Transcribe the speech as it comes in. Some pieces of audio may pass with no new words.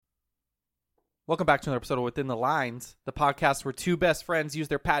Welcome back to another episode of Within the Lines, the podcast where two best friends use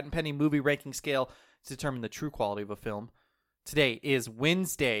their patent-pending movie ranking scale to determine the true quality of a film. Today is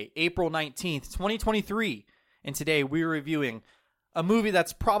Wednesday, April 19th, 2023, and today we're reviewing a movie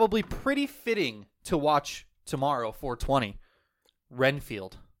that's probably pretty fitting to watch tomorrow, 4/20,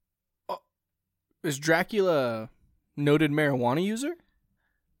 Renfield. Is Dracula a noted marijuana user?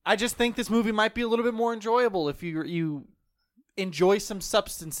 I just think this movie might be a little bit more enjoyable if you enjoy some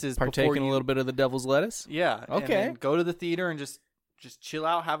substances. Partake in a little bit of the devil's lettuce? Yeah. Okay. And then go to the theater and just chill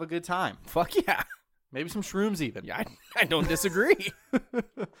out, have a good time. Fuck yeah. Maybe some shrooms even. Yeah, I don't disagree.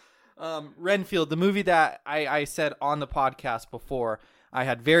 Renfield, the movie that I said on the podcast before, I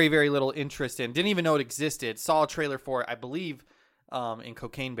had very, very little interest in. Didn't even know it existed. Saw a trailer for it, I believe, in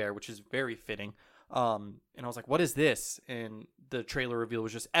Cocaine Bear, which is very fitting. And I was like, what is this? And the trailer reveal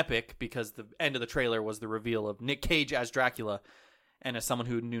was just epic because the end of the trailer was the reveal of Nick Cage as Dracula. And as someone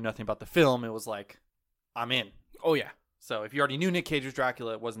who knew nothing about the film, it was like, I'm in. Oh, yeah. So if you already knew Nick Cage was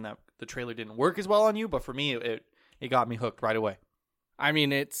Dracula, it wasn't that the trailer didn't work as well on you. But for me, it got me hooked right away. I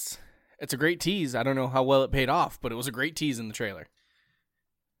mean, it's a great tease. I don't know how well it paid off, but it was a great tease in the trailer.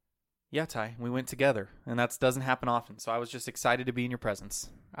 Yeah, Ty, we went together, and that doesn't happen often. So I was just excited to be in your presence.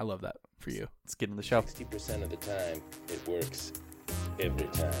 I love that for you. Let's get into the show. 60% of the time, it works every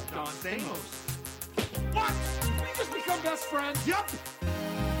time. Don Thamos. What? We just become best friends? Yup.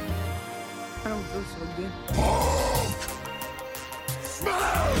 I don't feel so good.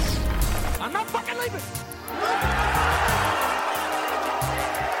 Smash! I'm not fucking leaving.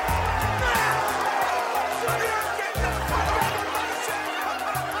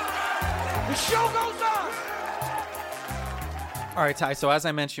 The show goes on. All right, Ty, so as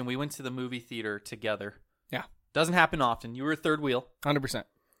I mentioned, we went to the movie theater together. Yeah. Doesn't happen often. You were third wheel. 100%.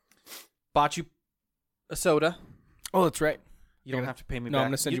 Bought you a soda. Oh, that's right. You don't have to pay me back. No, I'm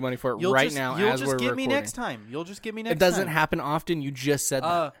going to send you money for it You'll right just- now You'll as just we're give recording. me next time. You'll just give me next It time. doesn't happen often. You just said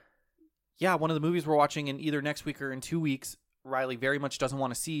that. Yeah, one of the movies we're watching in either next week or in 2 weeks, Riley very much doesn't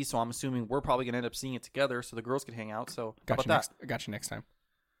want to see, so I'm assuming we're probably going to end up seeing it together so the girls can hang out. So how about that? Got you next time.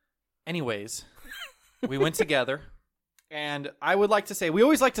 Anyways, we went together, and I would like to say we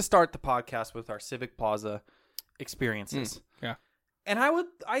always like to start the podcast with our Civic Plaza experiences. Yeah. And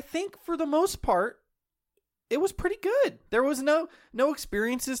I think for the most part, it was pretty good. There was no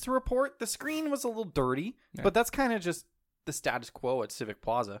experiences to report. The screen was a little dirty, but that's kind of just the status quo at Civic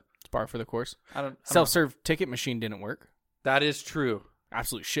Plaza. It's par for the course. I don't Self-serve ticket machine didn't work. That is true.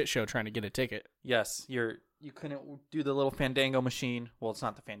 Absolute shit show trying to get a ticket. Yes, you couldn't do the little Fandango machine. Well, it's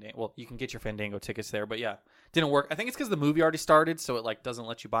not the Fandango. Well, you can get your Fandango tickets there, but yeah, didn't work. I think it's because the movie already started, so it doesn't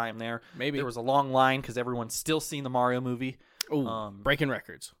let you buy them there. Maybe there was a long line because everyone's still seeing the Mario movie. Oh, breaking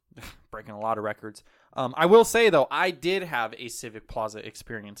records. Breaking a lot of records. I will say though, I did have a Civic Plaza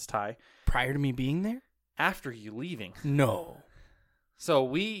experience, Ty. Prior to me being there? After you leaving. No. So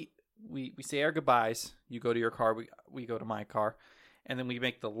we say our goodbyes. You go to your car. We go to my car. And then we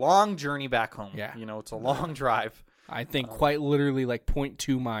make the long journey back home. Yeah. It's a long drive. I think quite literally like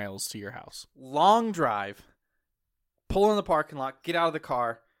 0.2 miles to your house. Long drive. Pull in the parking lot. Get out of the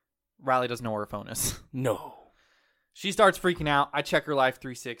car. Riley doesn't know where her phone is. No. She starts freaking out. I check her Life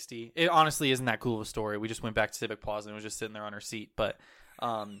 360. It honestly isn't that cool of a story. We just went back to Civic Plaza and was just sitting there on her seat. But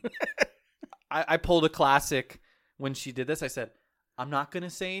I pulled a classic when she did this. I said, I'm not going to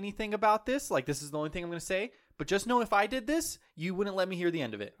say anything about this. Like, this is the only thing I'm going to say. But just know if I did this, you wouldn't let me hear the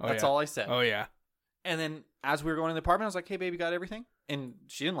end of it. That's all I said. Oh, yeah. And then as we were going to the apartment, I was like, hey, baby, got everything? And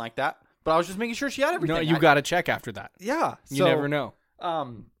she didn't like that. But I was just making sure she had everything. No, you got to check after that. Yeah. You never know.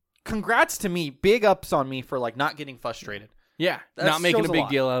 Congrats to me. Big ups on me for not getting frustrated. Yeah. That not making shows a a big lot.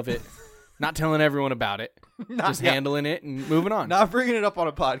 deal of it. Not telling everyone about it. Just handling it and moving on. Not bringing it up on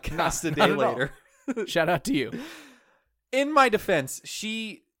a podcast a day not at all. later. Shout out to you. In my defense,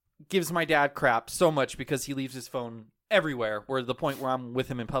 she gives my dad crap so much because he leaves his phone everywhere, where the point where I'm with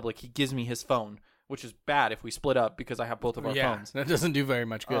him in public, he gives me his phone, which is bad if we split up because I have both of our phones. That doesn't do very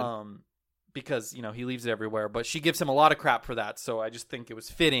much good. Because, he leaves it everywhere. But she gives him a lot of crap for that, so I just think it was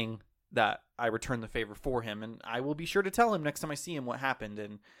fitting that I return the favor for him. And I will be sure to tell him next time I see him what happened,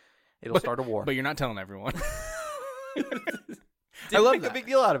 and it'll start a war. But you're not telling everyone. I love make a big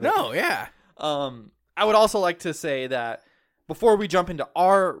deal out of it. No, yeah. I would also like to say that before we jump into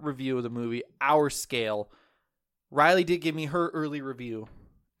our review of the movie, our scale, Riley did give me her early review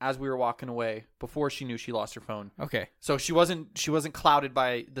as we were walking away before she knew she lost her phone. Okay. So she wasn't clouded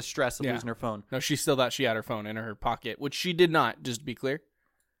by the stress of losing her phone. No, she still thought she had her phone in her pocket, which she did not, just to be clear.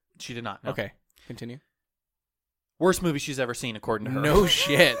 She did not. No. Okay. Continue. Worst movie she's ever seen, according to her. No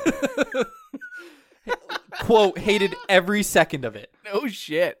shit. Quote, hated every second of it. No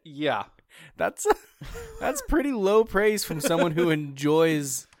shit. Yeah. That's pretty low praise from someone who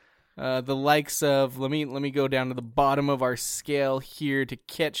enjoys the likes of. Let me go down to the bottom of our scale here to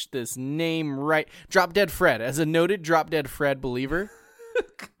catch this name right. Drop Dead Fred, as a noted Drop Dead Fred believer.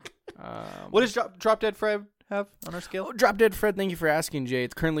 What does Drop Dead Fred have on our scale? Drop Dead Fred, thank you for asking, Jay.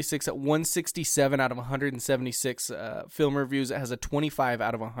 It currently sits at 167 out of 176 film reviews. It has a 25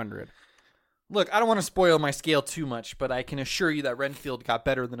 out of 100. Look, I don't want to spoil my scale too much, but I can assure you that Renfield got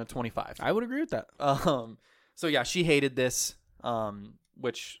better than a 25. I would agree with that. So yeah, she hated this,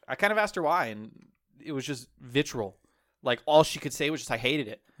 which I kind of asked her why, and it was just vitriol. Like, all she could say was just, I hated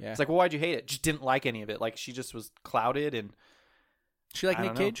it. Yeah. It's like, well, why'd you hate it? Just didn't like any of it. Like, she just was clouded, and She like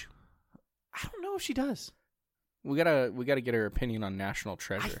Nick Cage? I don't know if she does. We gotta get her opinion on National I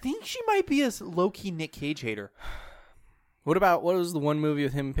Treasure. think she might be a low-key Nick Cage hater. What was the one movie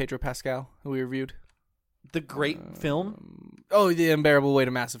with him and Pedro Pascal who we reviewed? The great film? Oh, The Unbearable Weight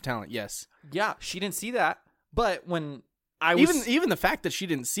of Massive Talent. Yes. Yeah, she didn't see that. But when I was... Even the fact that she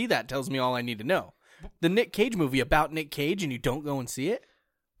didn't see that tells me all I need to know. The Nick Cage movie about Nick Cage and you don't go and see it?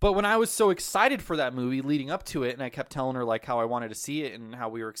 But when I was so excited for that movie leading up to it, and I kept telling her like how I wanted to see it and how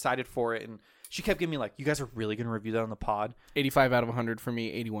we were excited for it, and she kept giving me like, you guys are really going to review that on the pod? 85 out of 100 for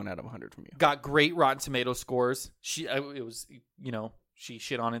me, 81 out of 100 from you. Got great Rotten Tomato scores. She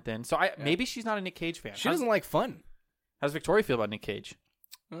shit on it then. So maybe she's not a Nick Cage fan. She doesn't like fun. How's Victoria feel about Nick Cage?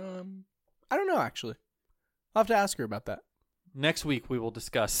 I don't know, actually. I'll have to ask her about that. Next week we will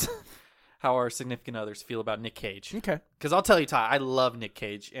discuss how our significant others feel about Nick Cage. Okay. Because I'll tell you, Ty, I love Nick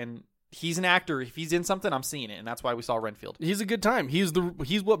Cage, and he's an actor. If he's in something, I'm seeing it, and that's why we saw Renfield. He's a good time. He's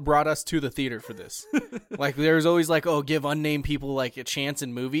what brought us to the theater for this. Like, there's always like, oh, give unnamed people like a chance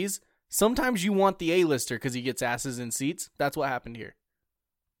in movies. Sometimes you want the A-lister because he gets asses in seats. That's what happened here.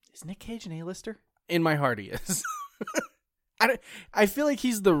 Is Nick Cage an A-lister? In my heart, he is. I feel like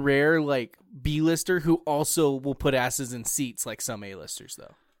he's the rare like B-lister who also will put asses in seats like some A-listers,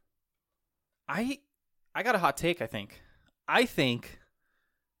 though. I got a hot take, I think. I think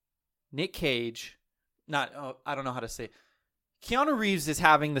Nick Cage, I don't know how to say it. Keanu Reeves is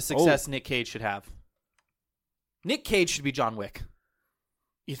having the success Nick Cage should have. Nick Cage should be John Wick.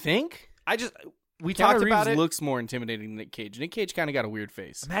 You think? We Keanu talked Reeves about it. Looks more intimidating than Nick Cage. Nick Cage kind of got a weird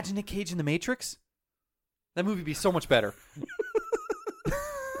face. Imagine Nick Cage in The Matrix. That movie would be so much better.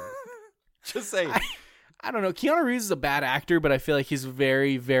 Just saying. I don't know. Keanu Reeves is a bad actor, but I feel like he's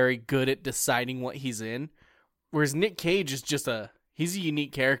very, very good at deciding what he's in. Whereas Nick Cage is he's a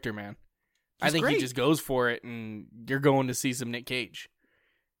unique character, man. I think great. he just goes for it, and you're going to see some Nick Cage.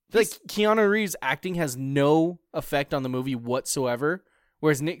 Like, Keanu Reeves' acting has no effect on the movie whatsoever,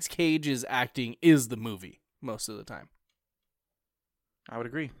 whereas Nick Cage's acting is the movie most of the time. I would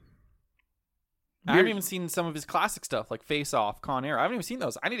agree. I haven't even seen some of his classic stuff, like Face Off, Con Air. I haven't even seen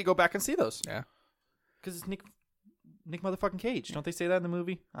those. I need to go back and see those. Yeah. Because it's Nick motherfucking Cage. Don't they say that in the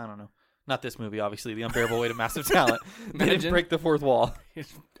movie? I don't know. Not this movie, obviously. The Unbearable Weight of Massive Talent. They didn't break the fourth wall.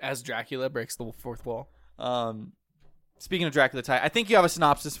 As Dracula breaks the fourth wall. Speaking of Dracula, Ty, I think you have a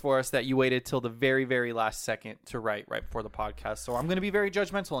synopsis for us that you waited till the very, very last second to write right before the podcast. So I'm going to be very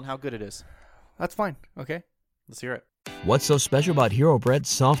judgmental on how good it is. That's fine. Okay. Let's hear it. What's so special about Hero Bread's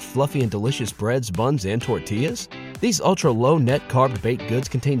soft, fluffy, and delicious breads, buns, and tortillas? These ultra-low net-carb baked goods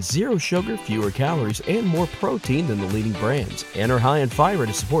contain zero sugar, fewer calories, and more protein than the leading brands, and are high in fiber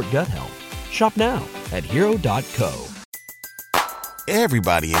to support gut health. Shop now at Hero.co.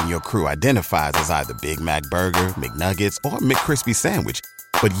 Everybody in your crew identifies as either Big Mac Burger, McNuggets, or McCrispy Sandwich.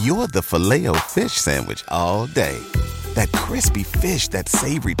 But you're the Filet-O-Fish Sandwich all day. That crispy fish, that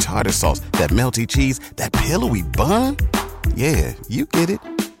savory tartar sauce, that melty cheese, that pillowy bun. Yeah, you get it.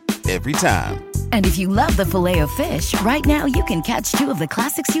 Every time. And if you love the Filet-O-Fish, right now you can catch two of the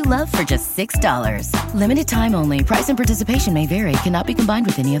classics you love for just $6. Limited time only. Price and participation may vary. Cannot be combined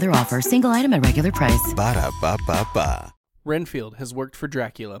with any other offer. Single item at regular price. Ba-da-ba-ba-ba. Renfield has worked for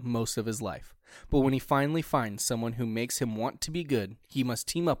Dracula most of his life. But when he finally finds someone who makes him want to be good, he must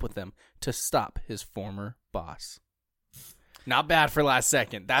team up with them to stop his former boss. Not bad for last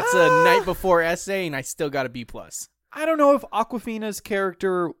second. That's a night before essay, and I still got a B+. I don't know if Awkwafina's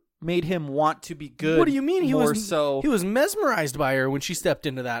character made him want to be good. What do you mean? He was mesmerized by her when she stepped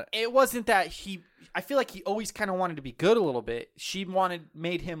into that. It wasn't that I feel like he always kind of wanted to be good a little bit. She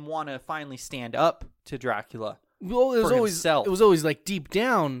made him want to finally stand up to Dracula. Well, it was always like deep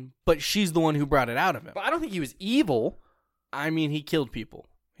down, but she's the one who brought it out of him. But I don't think he was evil. I mean, he killed people.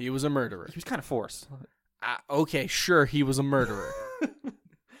 He was a murderer. He was kind of forced. Okay, sure, he was a murderer.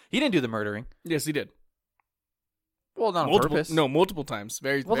 He didn't do the murdering. Yes, he did. Well, not on purpose. No, multiple times.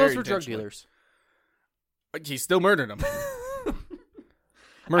 Very those were drug dealers. He still murdered them.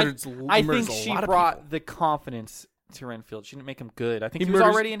 I think she brought the confidence to Renfield. She didn't make him good. I think he was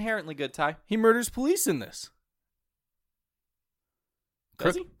already inherently good, Ty. He murders police in this.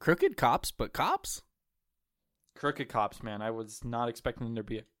 Does he? Crooked cops, but cops? Crooked cops, man. I was not expecting there to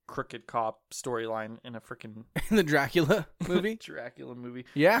be a crooked cop storyline in a freaking In the Dracula movie? Dracula movie.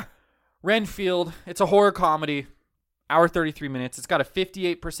 Yeah. Renfield. It's a horror comedy. Hour 33 minutes. It's got a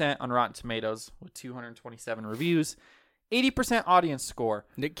 58% on Rotten Tomatoes with 227 reviews. 80% audience score.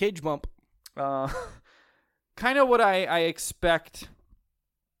 Nick Cage bump. Kind of what I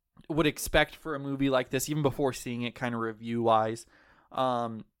would expect for a movie like this, even before seeing it, kind of review-wise.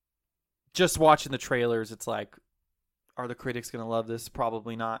 Just watching the trailers, it's like, are the critics going to love this?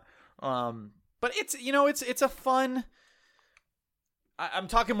 Probably not. But it's a fun. I'm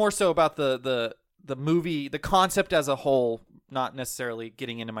talking more so about the movie, the concept as a whole, not necessarily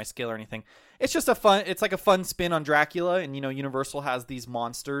getting into my scale or anything. It's just it's like a fun spin on Dracula, and Universal has these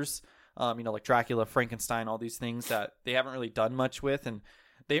monsters, like Dracula, Frankenstein, all these things that they haven't really done much with, and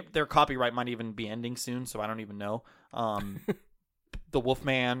their copyright might even be ending soon, so I don't even know. The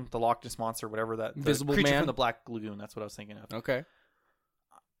Wolfman, the Loch Ness Monster, whatever that Invisible creature Man from the Black Lagoon. That's what I was thinking of. Okay.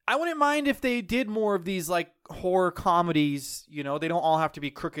 I wouldn't mind if they did more of these like horror comedies. They don't all have to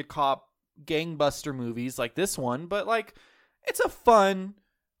be crooked cop gangbuster movies like this one, but like it's a fun,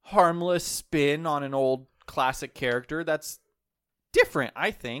 harmless spin on an old classic character that's different,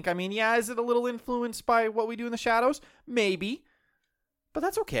 I think. I mean, yeah, is it a little influenced by What We Do in the Shadows? Maybe. But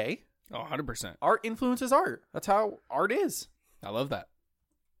that's okay. Oh, 100%. Art influences art. That's how art is. I love that.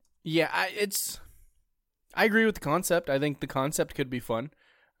 Yeah, I agree with the concept. I think the concept could be fun.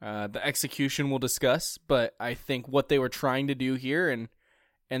 The execution we'll discuss, but I think what they were trying to do here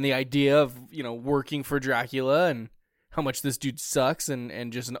and the idea of, working for Dracula and how much this dude sucks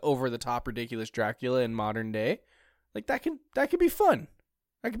and just an over-the-top ridiculous Dracula in modern day, like that could be fun.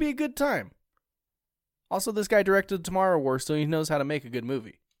 That could be a good time. Also, this guy directed Tomorrow War, so he knows how to make a good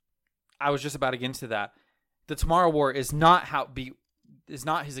movie. I was just about to get into that. The Tomorrow War is not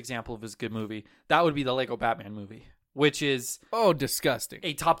his example of his good movie. That would be the Lego Batman movie, which is disgusting.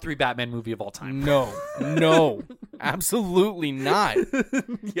 A top 3 Batman movie of all time. No, absolutely not.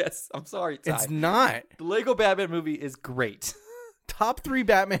 Yes, I'm sorry, Ty. It's not. The Lego Batman movie is great. Top 3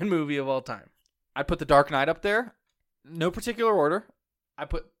 Batman movie of all time. I put The Dark Knight up there. No particular order. I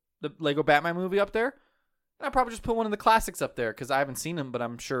put the Lego Batman movie up there. And I probably just put one of the classics up there because I haven't seen them, but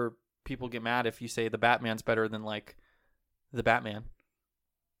I'm sure people get mad if you say the Batman's better than like the Batman.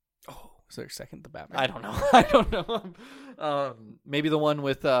 Oh, is there a second the Batman? I don't know. Maybe the one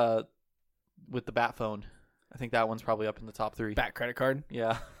with the Bat phone. I think that one's probably up in the top 3. Bat credit card.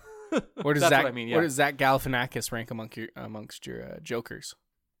 Yeah. Where does That's Zach? what I mean, yeah. Where does Zach Galifianakis rank amongst your Jokers?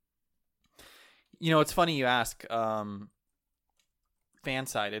 It's funny you ask.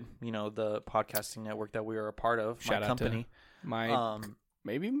 Fansided, the podcasting network that we are a part of, Shout my out company. To my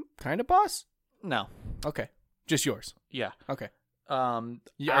maybe kind of boss. No. Okay. Just yours. Yeah. Okay. Are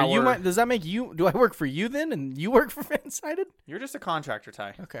does that make you? Do I work for you then, and you work for Fansided? You're just a contractor,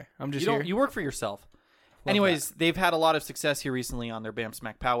 Ty. Okay, I'm just you work for yourself. Anyways, they've had a lot of success here recently on their Bam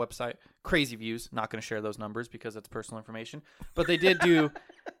Smack Pow website. Crazy views. Not going to share those numbers because that's personal information. But they did do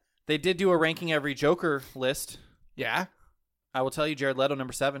a ranking every Joker list. Yeah. I will tell you, Jared Leto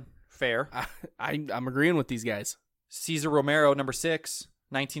number 7, fair. I'm agreeing with these guys. Cesar Romero number 6,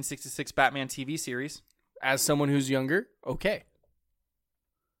 1966 Batman TV series. As someone who's younger, okay.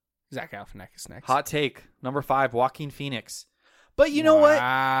 Zach Galifianakis next. Hot take number 5, Joaquin Phoenix. But you know what?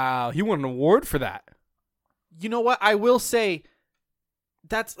 Wow, he won an award for that. You know what? I will say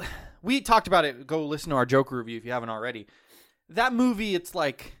we talked about it. Go listen to our Joker review if you haven't already. That movie, it's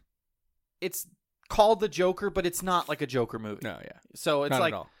called The Joker, but it's not like a Joker movie. No, yeah. So it's not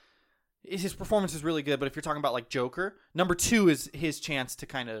like at all. His performance is really good, but if you're talking about like Joker, number 2 is his chance to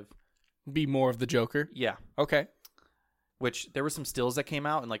kind of be more of the Joker. Yeah. Okay. Which there were some stills that came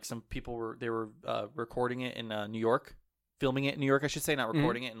out, and like some people were recording it in New York, filming it in New York, I should say, not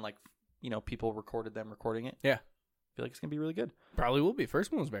recording it, and like people recorded them recording it. Yeah. I feel like it's gonna be really good. Probably will be.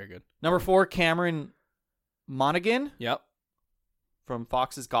 First one was very good. Number 4, Cameron Monaghan. Yep. From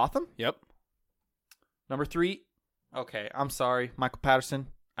Fox's Gotham. Yep. Number 3, okay, I'm sorry, Michael Patterson.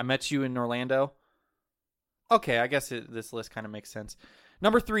 I Met You in Orlando. Okay, I guess this list kind of makes sense.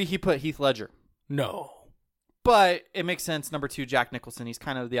 Number 3, he put Heath Ledger. No. But it makes sense. Number 2, Jack Nicholson. He's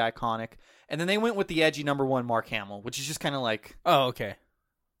kind of the iconic. And then they went with the edgy number 1, Mark Hamill, which is just kind of like... Oh, okay.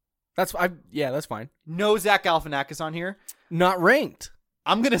 That's fine. No Zach Galifianakis on here. Not ranked.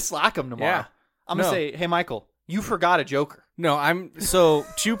 I'm going to slack him tomorrow. Yeah. I'm going to say, hey, Michael, you forgot a Joker. No,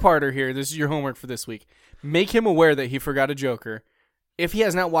 two-parter here. This is your homework for this week. Make him aware that he forgot a Joker. If he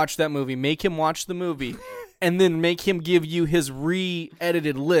has not watched that movie, make him watch the movie, and then make him give you his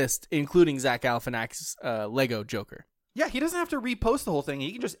re-edited list, including Zach Galifianakis' Lego Joker. Yeah, he doesn't have to repost the whole thing.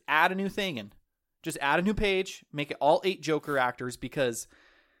 He can just add a new thing and just add a new page, make it all 8 Joker actors, because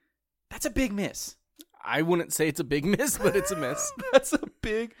that's a big miss. I wouldn't say it's a big miss, but it's a miss. That's a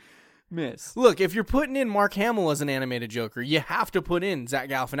big miss. Look, if you're putting in Mark Hamill as an animated Joker, you have to put in Zach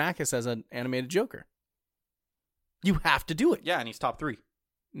Galifianakis as an animated Joker. You have to do it. Yeah, and he's top 3.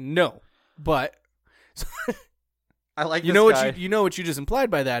 No, but I like you this know guy. what you know what you just implied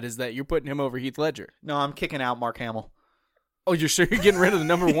by that is that you're putting him over Heath Ledger. No, I'm kicking out Mark Hamill. Oh, you're sure you're getting rid of the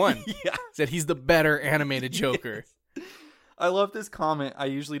number one? Yeah. That he's the better animated Joker. Yes. I love this comment. I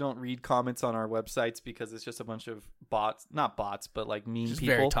usually don't read comments on our websites because it's just a bunch of bots. Not bots, but like mean Just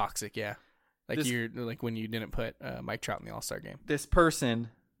people. very toxic, yeah. Like This- you're like when you didn't put Mike Trout in the All-Star game. This person,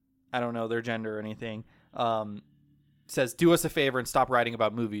 I don't know their gender or anything, says, do us a favor and stop writing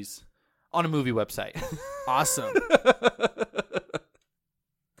about movies on a movie website. Awesome.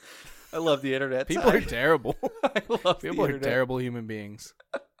 I love the internet. People are terrible. I love People the are internet. terrible human beings.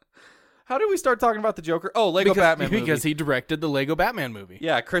 How did we start talking about the Joker? Oh, Lego Batman movie. Because he directed the Lego Batman movie.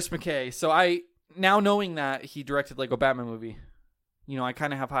 Yeah, Chris McKay. So now knowing that he directed Lego Batman movie, I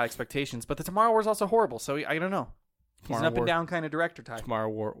kind of have high expectations. But the Tomorrow War is also horrible, so I don't know. He's an up and down kind of director type. Tomorrow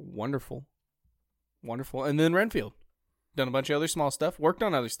War, wonderful. Wonderful. And then Renfield. Done a bunch of other small stuff. Worked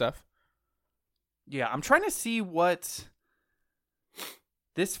on other stuff. Yeah, I'm trying to see what...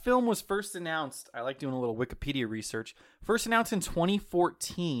 This film was first announced, I like doing a little Wikipedia research, first announced in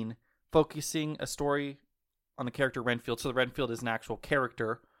 2014, focusing a story on the character Renfield. So the Renfield is an actual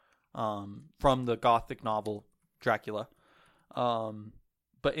character from the Gothic novel Dracula,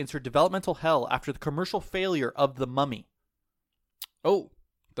 but entered developmental hell after the commercial failure of The Mummy. Oh,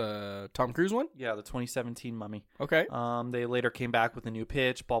 the Tom Cruise one? Yeah, the 2017 Mummy. Okay. They later came back with a new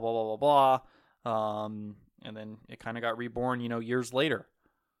pitch, blah, blah, blah, blah, blah. And then it kind of got reborn, years later.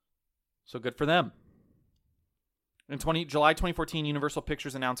 So good for them. In July 2014, Universal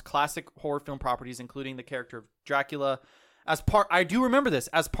Pictures announced classic horror film properties, including the character of Dracula, I do remember this,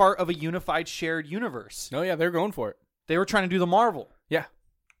 as part of a unified shared universe. Oh, yeah, they're going for it. They were trying to do the Marvel. Yeah.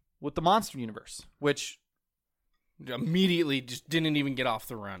 With the Monster Universe, which... Immediately just didn't even get off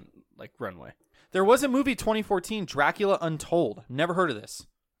the runway. There was a movie 2014, Dracula Untold. Never heard of this.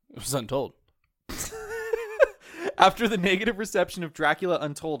 It was Untold. After the negative reception of Dracula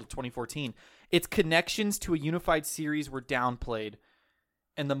Untold of 2014, its connections to a unified series were downplayed,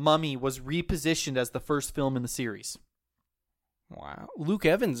 and The Mummy was repositioned as the first film in the series. Wow. Luke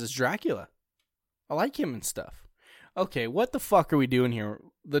Evans is Dracula. I like him and stuff. Okay, what the fuck are we doing here?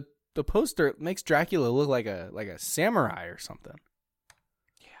 The poster makes Dracula look like a samurai or something.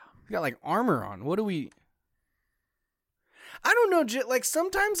 Yeah. He's got armor on. What do we... I don't know,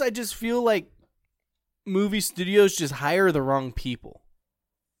 sometimes I just feel like movie studios just hire the wrong people.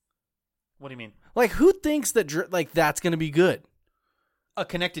 What do you mean? Who thinks that that's going to be good? A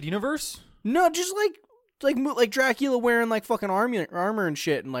connected universe? No, just like Dracula wearing fucking armor and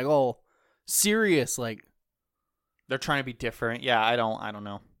shit and all serious They're trying to be different. Yeah, I don't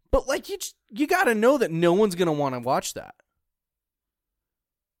know. But you got to know that no one's going to want to watch that.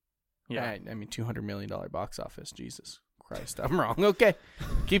 Yeah. I mean $200 million box office. Jesus Christ. I'm wrong. Okay.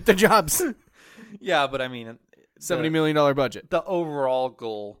 Keep the jobs. Yeah, but I mean $70 million budget. The overall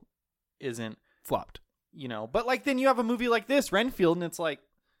goal isn't flopped. But then you have a movie like this, Renfield, and it's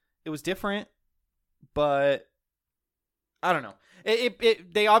it was different, but I don't know.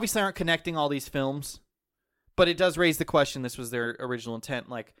 They obviously aren't connecting all these films, but it does raise the question. This was their original intent.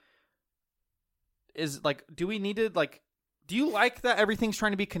 Do we need to do you like that everything's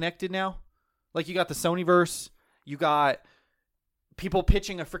trying to be connected now? You got the Sonyverse, you got people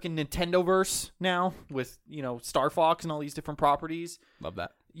pitching a freaking Nintendo-verse now with, Star Fox and all these different properties. Love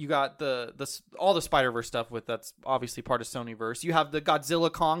that. You got all the Spider-Verse stuff that's obviously part of Sonyverse. You have the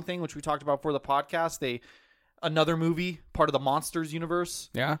Godzilla Kong thing, which we talked about for the podcast. Another movie, part of the Monsters universe.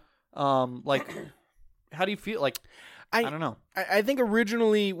 Yeah. How do you feel? I don't know. I think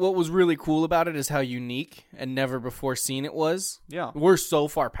originally what was really cool about it is how unique and never before seen it was. Yeah. We're so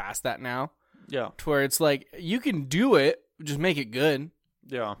far past that now. Yeah. To where it's you can do it, just make it good.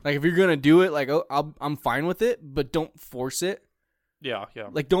 Yeah. If you're going to do it, I'm fine with it, but don't force it. Yeah, yeah.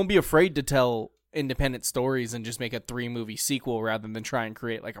 Don't be afraid to tell independent stories and just make a 3-movie sequel rather than try and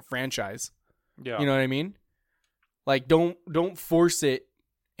create a franchise. Yeah. You know what I mean? Don't force it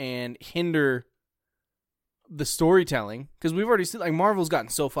and hinder the storytelling, because we've already seen Marvel's gotten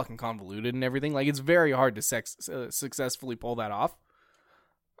so fucking convoluted and everything. It's very hard to successfully pull that off.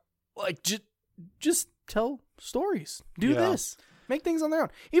 Just tell stories. Do this. Make things on their own.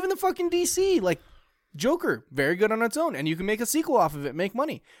 Even the fucking DC, like Joker, very good on its own, and you can make a sequel off of it and make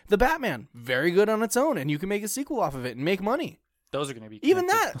money. The Batman, very good on its own, and you can make a sequel off of it and make money. Those are going to be Even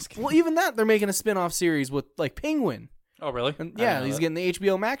connected. that. Well, even that, they're making a spin-off series with, like, Penguin. Oh, really? And, yeah, he's getting the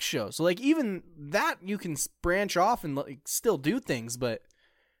HBO Max show. So, like, even that, you can branch off and like, still do things, but it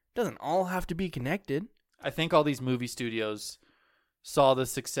doesn't all have to be connected. I think all these movie studios saw the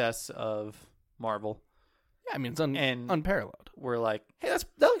success of Marvel. Yeah, I mean, it's unparalleled. We're like, hey, that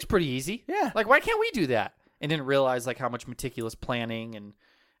looks pretty easy. Yeah. Like, why can't we do that? And didn't realize, like, how much meticulous planning and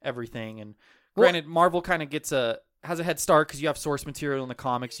everything. And granted, Marvel kind of has a head start because you have source material in the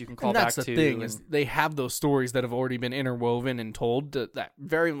comics you can call back to. That's the thing, is they have those stories that have already been interwoven and told that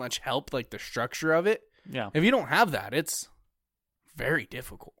very much help, like, the structure of it. Yeah. If you don't have that, it's very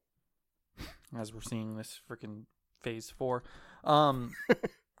difficult. As we're seeing this freaking Phase 4.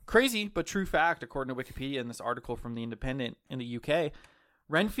 Crazy, but true fact, according to Wikipedia in this article from The Independent in the UK,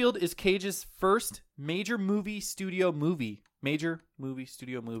 Renfield is Cage's first major movie studio movie.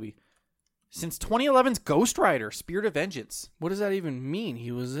 Since 2011's Ghost Rider, Spirit of Vengeance. What does that even mean?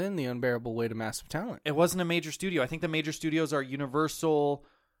 He was in The Unbearable Weight of Massive Talent. It wasn't a major studio. I think the major studios are Universal,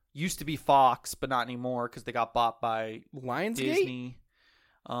 used to be Fox, but not anymore because they got bought by Lionsgate? Disney.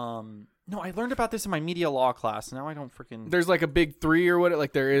 No, I learned about this in my media law class. Now I don't freaking... There's like a big 3 or what?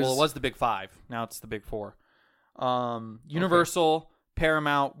 Like there is... Well, it was the big 5. Now it's the big 4. Universal,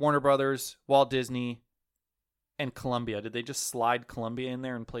 Paramount, Warner Brothers, Walt Disney, and Columbia. Did they just slide Columbia in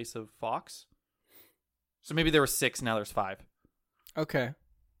there in place of Fox? So maybe there were 6, now there's 5. Okay.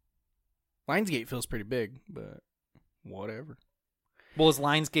 Lionsgate feels pretty big, but whatever. Well, is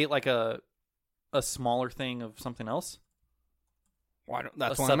Lionsgate like a smaller thing of something else? Why don't,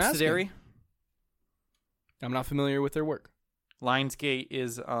 that's a why subsidiary? I'm not familiar with their work. Lionsgate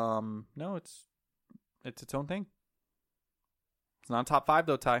is no, it's its own thing. It's not top 5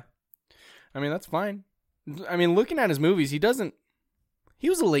 though, Ty. I mean, that's fine. I mean, looking at his movies, he was a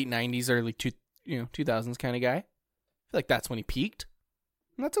late 90s, early 2000s kind of guy. I feel like that's when he peaked.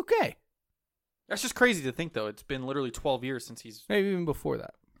 And that's okay. That's just crazy to think though. It's been literally 12 years since he's maybe even before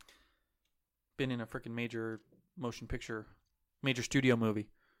that been in a freaking major motion picture, major studio movie.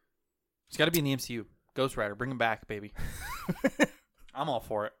 It's got to be in the MCU. Ghost Rider, bring him back, baby. I'm all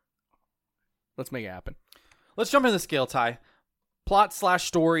for it. Let's make it happen. Let's jump into the scale, Ty.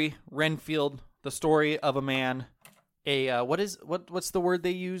 Plot/story, Renfield, the story of a man. What's the word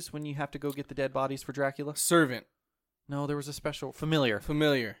they use when you have to go get the dead bodies for Dracula? Servant. No, there was a special familiar.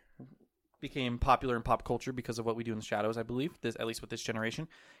 Became popular in pop culture because of what we do in the shadows, I believe. At least with this generation.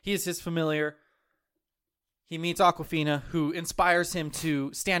 He is his familiar. He meets Awkwafina, who inspires him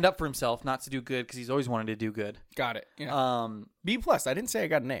to stand up for himself, not to do good, because he's always wanted to do good. Got it. Yeah. B+. I didn't say I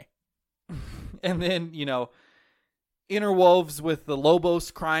got an A. And then, interwoves with the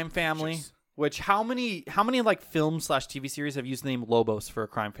Lobos crime family. Jeez. Which how many like film/TV series have used the name Lobos for a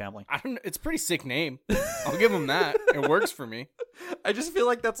crime family? I don't know. It's a pretty sick name. I'll give him that. It works for me. I just feel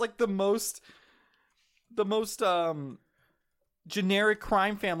like that's like the most generic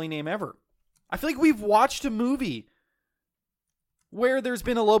crime family name ever. I feel like we've watched a movie where there's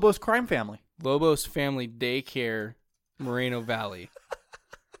been a Lobos crime family. Lobos Family Daycare, Moreno Valley.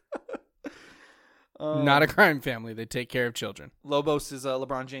 Not a crime family. They take care of children. Lobos is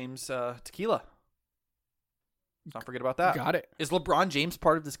LeBron James tequila. Let's not forget about that. Got it. Is LeBron James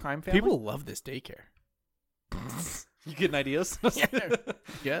part of this crime family? People love this daycare. You getting ideas?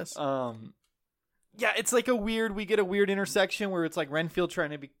 Yes. Yeah, it's like we get a weird intersection where it's like Renfield trying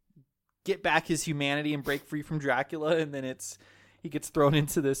to get back his humanity and break free from Dracula, and then he gets thrown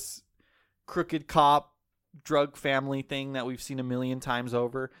into this crooked cop drug family thing that we've seen a million times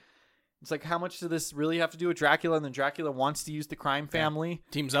over. It's like, how much does this really have to do with Dracula? And then Dracula wants to use the crime family.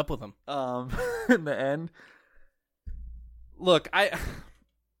 Yeah. Teams up with him. In the end. Look, I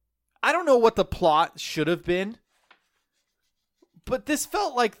don't know what the plot should have been, but this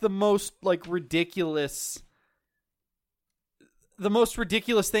felt like the most ridiculous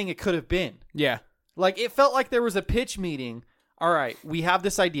thing it could have been. Yeah. Like, it felt like there was a pitch meeting. All right, we have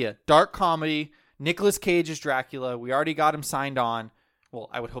this idea. Dark comedy. Nicolas Cage is Dracula. We already got him signed on. Well,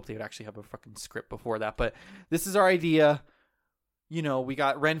 I would hope they would actually have a fucking script before that. But this is our idea. We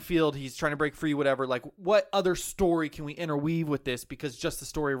got Renfield. He's trying to break free, whatever. Like, what other story can we interweave with this? Because just the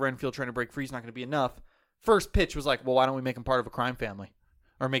story of Renfield trying to break free is not going to be enough. First pitch was like, well, why don't we make him part of a crime family?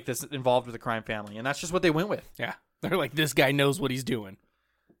 Or make this involved with a crime family? And that's just what they went with. Yeah. They're like, this guy knows what he's doing.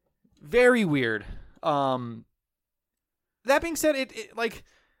 Very weird. That being said, it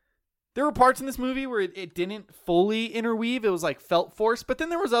there were parts in this movie where it didn't fully interweave. It was like felt forced. But then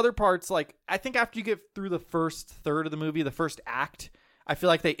there was other parts, like I think after you get through the first third of the movie, the first act, I feel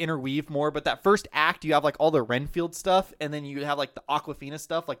like they interweave more. But that first act, you have like all the Renfield stuff, and then you have like the Aquafina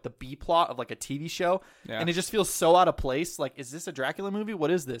stuff, like the B plot of like a TV show. Yeah. And it just feels so out of place. Like, is this a Dracula movie?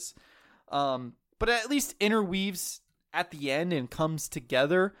 What is this? But it at least interweaves at the end and comes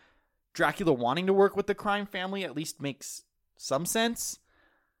together. Dracula wanting to work with the crime family at least makes some sense.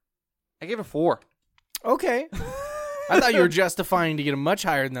 I gave it 4. Okay. I thought you were justifying to get a much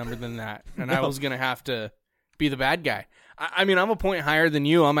higher number than that, and no. I was going to have to be the bad guy. I mean, I'm a point higher than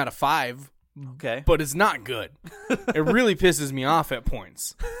you. I'm at a 5. Okay. But it's not good. It really pisses me off at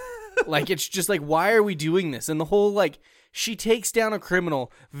points. Like, it's just like, why are we doing this? And the whole, like, she takes down a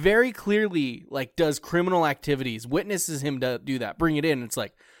criminal, very clearly, like, does criminal activities, witnesses him to do that, bring it in. It's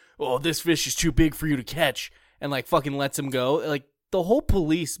like, oh, this fish is too big for you to catch, and, like, fucking lets him go. Like, the whole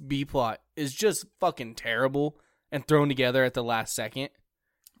police B-plot is just fucking terrible and thrown together at the last second.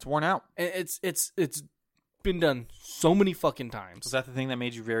 It's worn out. It's been done so many fucking times. Was that the thing that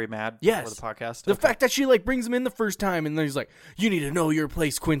made you very mad yes. before the podcast? The fact that she, like, brings him in the first time, and then he's like, you need to know your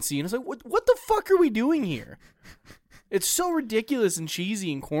place, Quincy. And it's like, what the fuck are we doing here? It's so ridiculous and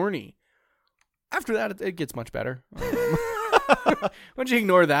cheesy and corny. After that, it gets much better. Once you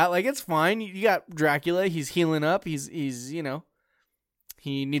ignore that, like, it's fine. You got Dracula. He's healing up. He's you know,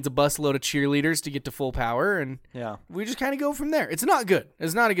 he needs a busload of cheerleaders to get to full power, and yeah, we just kind of go from there. It's not good.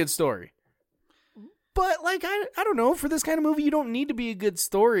 It's not a good story. But, like, I don't know. For this kind of movie, you don't need to be a good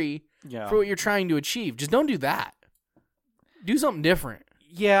story for what you're trying to achieve. Just don't do that. Do something different.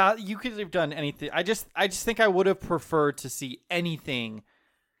 Yeah, you could have done anything. I just think I would have preferred to see anything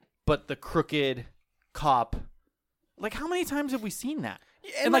but the crooked cop. Like, how many times have we seen that?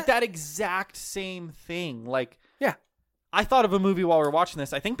 And like, that exact same thing. Like, yeah. I thought of a movie while we were watching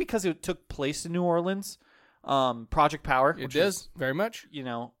this. I think because it took place in New Orleans, Project Power. It does, very much. You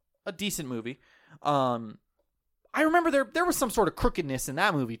know, a decent movie. I remember there was some sort of crookedness in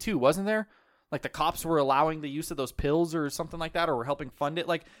that movie too, wasn't there? Like, the cops were allowing the use of those pills or something like that, or were helping fund it.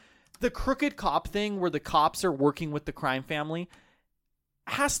 Like, the crooked cop thing where the cops are working with the crime family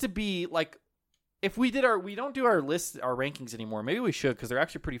has to be, like, if we don't do our list, our rankings anymore. Maybe we should, because they're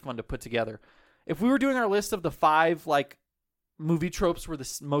actually pretty fun to put together. If we were doing our list of the 5, like, movie tropes we're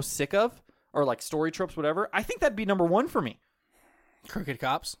the most sick of, or, like, story tropes, whatever, I think that'd be number 1 for me. Crooked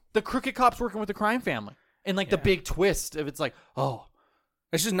cops? The crooked cops working with the crime family. And, like, the big twist of it's like, oh.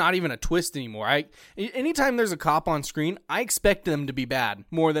 It's just not even a twist anymore. Anytime there's a cop on screen, I expect them to be bad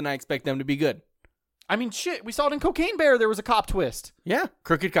more than I expect them to be good. I mean, shit, we saw it in Cocaine Bear. There was a cop twist. Yeah,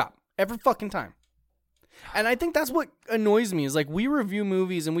 crooked cop. Every fucking time. And I think that's what annoys me is, like, we review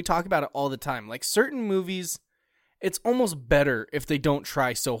movies and we talk about it all the time. Like, certain movies, it's almost better if they don't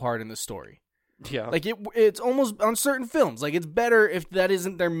try so hard in the story. Yeah. Like, it's almost on certain films. Like, it's better if that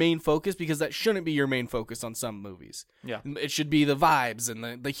isn't their main focus, because that shouldn't be your main focus on some movies. Yeah. It should be the vibes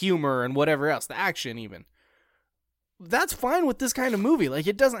and the humor and whatever else, the action even. That's fine with this kind of movie. Like,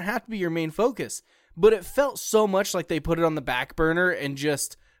 it doesn't have to be your main focus. But it felt so much like they put it on the back burner and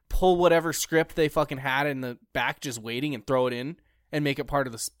just pull whatever script they fucking had in the back just waiting and throw it in and make it part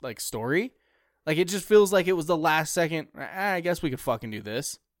of the, like, story. Like, it just feels like it was the last second, I guess we could fucking do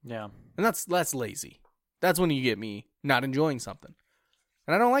this. Yeah. And that's lazy. That's when you get me not enjoying something.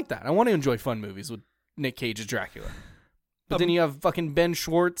 And I don't like that. I want to enjoy fun movies with Nick Cage as Dracula. But then you have fucking Ben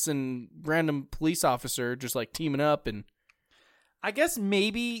Schwartz and random police officer just, like, teaming up. And I guess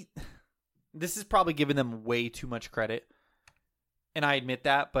maybe this is probably giving them way too much credit. And I admit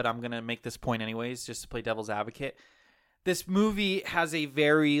that, but I'm going to make this point anyways, just to play devil's advocate. This movie has a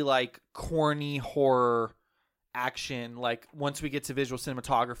very, like, corny horror action. Like, once we get to visual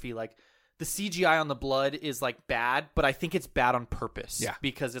cinematography, like, the CGI on the blood is, like, bad, but I think it's bad on purpose. Yeah.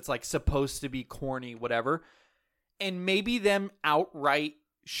 Because it's, like, supposed to be corny, whatever. And maybe them outright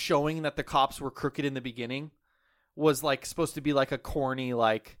showing that the cops were crooked in the beginning was, like, supposed to be, like, a corny,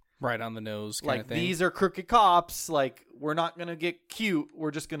 like, right on the nose kind like, of thing. These are crooked cops. Like, we're not going to get cute. We're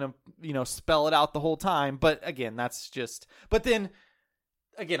just going to, you know, spell it out the whole time. But again, that's just, but then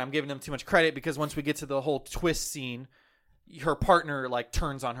again, I'm giving them too much credit, because once we get to the whole twist scene, her partner, like,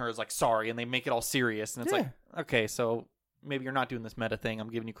 turns on her, is like, sorry, and they make it all serious. And it's like, okay, so maybe you're not doing this meta thing I'm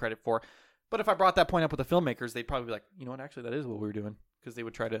giving you credit for. But if I brought that point up with the filmmakers, they'd probably be like, you know what, actually, that is what we were doing. Because they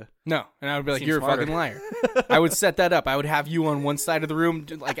would try to... No, and I would be like, you're smarter. a fucking liar. I would set that up. I would have you on one side of the room,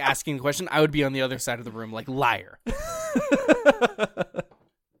 like, asking the question. I would be on the other side of the room, like, liar.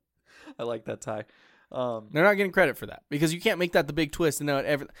 I like that, Ty. They're not getting credit for that, because you can't make that the big twist. And know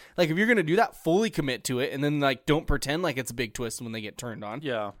like, if you're going to do that, fully commit to it, and then, like, don't pretend like it's a big twist when they get turned on.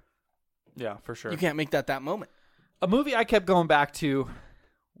 Yeah. Yeah, for sure. You can't make that moment. A movie I kept going back to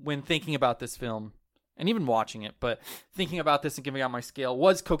when thinking about this film, and even watching it, but thinking about this and giving out my scale,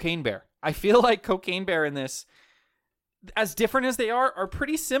 was Cocaine Bear. I feel like Cocaine Bear in this, as different as they are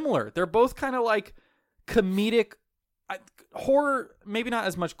pretty similar. They're both kind of like comedic horror, maybe not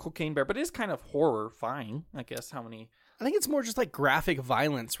as much Cocaine Bear, but it is kind of horrifying, I guess. I think it's more just like graphic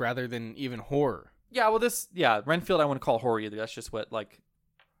violence rather than even horror. Yeah, well, Renfield I wouldn't call horror either. That's just what, like,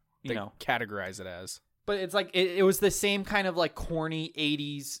 They categorize it as. But it's like, it was the same kind of like corny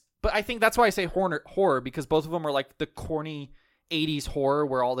 80s, but I think that's why I say horror, because both of them are like the corny 80s horror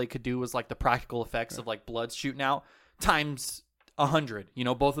where all they could do was like the practical effects of like blood shooting out times 100.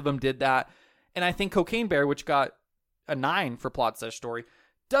 Both of them did that. And I think Cocaine Bear, which got a 9 for plot/story,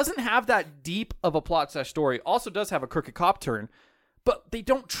 doesn't have that deep of a plot/story. Also does have a crooked cop turn, but they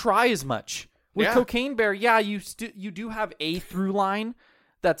don't try as much. With Cocaine Bear, you do have a through line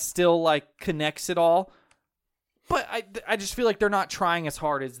that still like connects it all, but I just feel like they're not trying as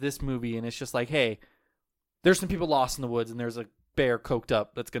hard as this movie, and it's just like, hey, there's some people lost in the woods, and there's a bear coked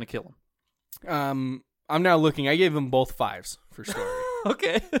up that's gonna kill them. I'm now looking. I gave them both 5s for story.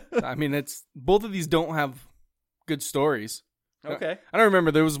 Okay. I mean, it's both of these don't have good stories. Okay. I don't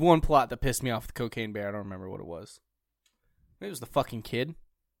remember. There was one plot that pissed me off with Cocaine Bear. I don't remember what it was. Maybe it was the fucking kid.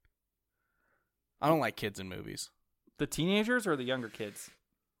 I don't like kids in movies. The teenagers or the younger kids?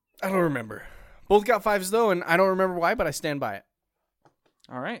 I don't remember. Both got 5s though, and I don't remember why, but I stand by it.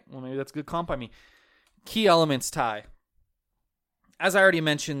 All right. Well, maybe that's a good comp by me. Key elements, Ty. As I already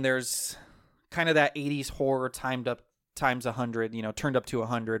mentioned, there's kind of that 80s horror timed up times 100, turned up to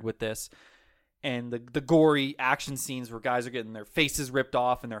 100 with this. And the gory action scenes where guys are getting their faces ripped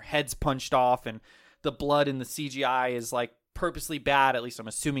off and their heads punched off, and the blood in the CGI is like purposely bad. At least I'm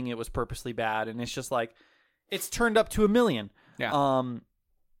assuming it was purposely bad. And it's just like, it's turned up to 1,000,000. Yeah.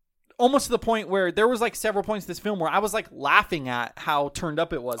 Almost to the point where there was like several points in this film where I was like laughing at how turned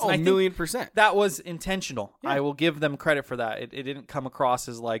up it was. Oh, and I 1,000,000%. that was intentional. Yeah. I will give them credit for that. It didn't come across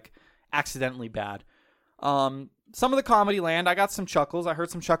as like accidentally bad. Some of the comedy land, I got some chuckles. I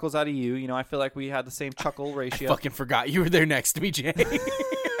heard some chuckles out of you. I feel like we had the same chuckle ratio. I fucking forgot you were there next to me, Jay.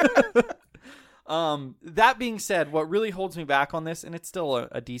 That being said, what really holds me back on this, and it's still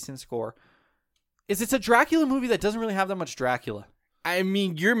a decent score, is it's a Dracula movie that doesn't really have that much Dracula. I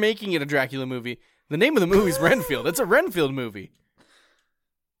mean, you're making it a Dracula movie. The name of the movie is Renfield. It's a Renfield movie.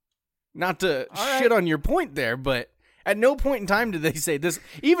 Not to shit on your point there, but at no point in time did they say this.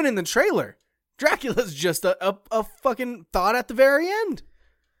 Even in the trailer, Dracula's just a fucking thought at the very end.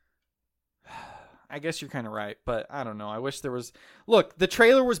 I guess you're kind of right, but I don't know. I wish there was... Look, the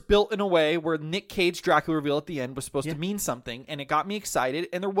trailer was built in a way where Nick Cage Dracula reveal at the end was supposed to mean something, and it got me excited,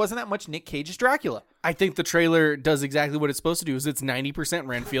 and there wasn't that much Nick Cage as Dracula. I think the trailer does exactly what it's supposed to do. Is it's 90%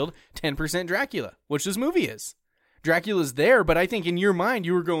 Renfield, 10% Dracula, which this movie is. Dracula's there, but I think in your mind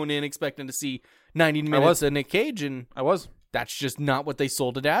you were going in expecting to see 90 minutes of Nick Cage, and I was. That's just not what they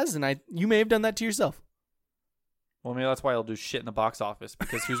sold it as, and you may have done that to yourself. Well, maybe that's why I'll do shit in the box office,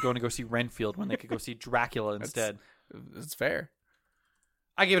 because who's going to go see Renfield when they could go see Dracula instead? That's fair.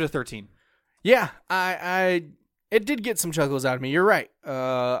 I gave it a 13. Yeah, it did get some chuckles out of me. You're right.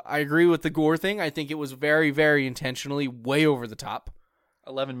 I agree with the gore thing. I think it was very, very intentionally way over the top.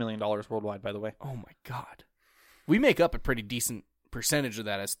 $11 million worldwide, by the way. Oh my God. We make up a pretty decent percentage of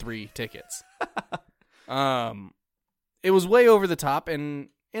that as 3 tickets. It was way over the top, and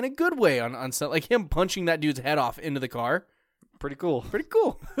in a good way on some, like him punching that dude's head off into the car. Pretty cool. Pretty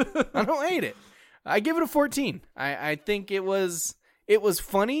cool. I don't hate it. I give it a 14. I think it was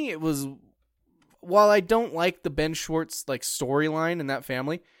funny. It was, while I don't like the Ben Schwartz like storyline in that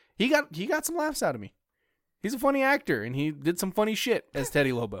family, he got some laughs out of me. He's a funny actor, and he did some funny shit as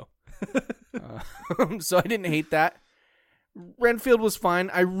Teddy Lobo. So I didn't hate that. Renfield was fine.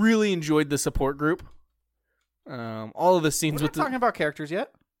 I really enjoyed the support group. All of the scenes We're not talking about characters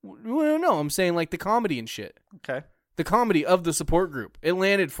yet. Well, no, I'm saying like the comedy and shit. Okay. The comedy of the support group. It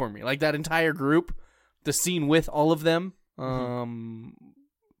landed for me. Like that entire group, the scene with all of them. I'm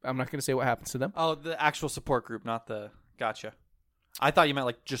not going to say what happens to them. Oh, the actual support group, not the... Gotcha. I thought you meant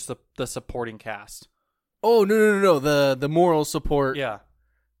like just the supporting cast. Oh, no. The moral support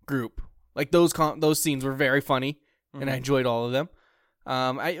group. Like those scenes were very funny, and I enjoyed all of them.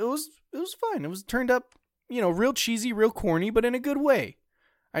 It was fun. It was turned up, real cheesy, real corny, but in a good way.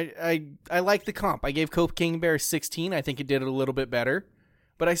 I like the comp. I gave Cocaine Bear 16. I think it did it a little bit better,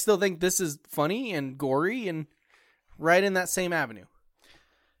 but I still think this is funny and gory and right in that same avenue.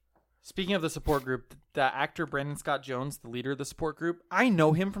 Speaking of the support group, the actor Brandon Scott Jones, the leader of the support group, I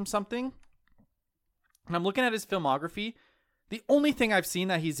know him from something, and I'm looking at his filmography. The only thing I've seen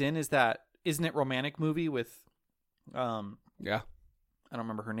that he's in is that Isn't It Romantic movie with, Yeah. I don't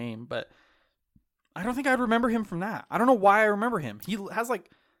remember her name, but I don't think I'd remember him from that. I don't know why I remember him. He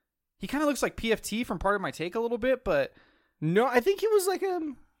kind of looks like PFT from Part of My Take a little bit, but No, I think he was like a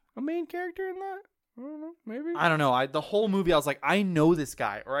main character in that. I don't know, maybe. I don't know. The whole movie, I was like, I know this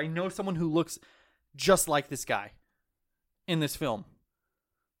guy, or I know someone who looks just like this guy in this film.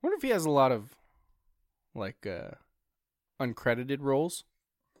 I wonder if he has a lot of like uncredited roles.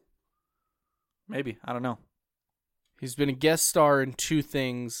 Maybe. I don't know. He's been a guest star in 2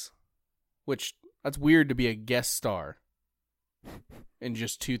 things, which that's weird to be a guest star. And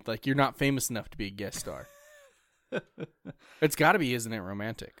just 2, like you're not famous enough to be a guest star. It's got to be Isn't It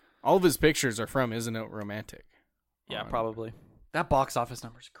Romantic? All of his pictures are from Isn't It Romantic? Yeah, probably. That box office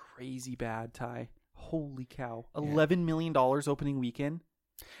number is crazy bad, Ty. Holy cow. $11 million opening weekend.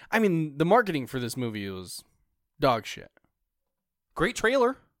 I mean, the marketing for this movie was dog shit. Great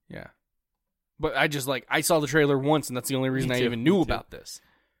trailer. Yeah. But I saw the trailer once, and that's the only reason I even knew about this.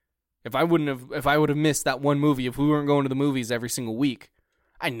 If I would have missed that one movie, if we weren't going to the movies every single week,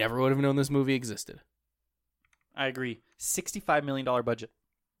 I never would have known this movie existed. I agree. $65 million budget.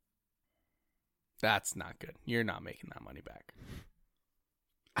 That's not good. You're not making that money back.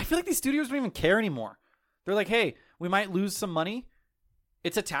 I feel like these studios don't even care anymore. They're like, hey, we might lose some money.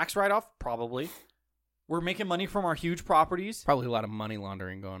 It's a tax write-off, probably. We're making money from our huge properties. Probably a lot of money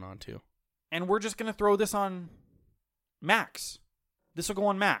laundering going on, too. And we're just going to throw this on Max. This will go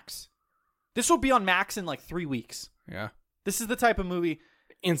on Max. This will be on Max in like 3 weeks. Yeah. This is the type of movie.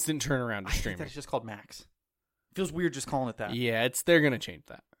 Instant turnaround to I think streaming. that's just called Max. It feels weird just calling it that. Yeah, they're going to change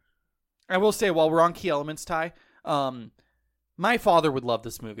that. I will say, while we're on Key Elements, Ty, my father would love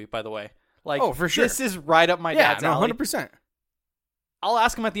this movie, by the way. Like, oh, for sure. This is right up my dad's alley. 100%. I'll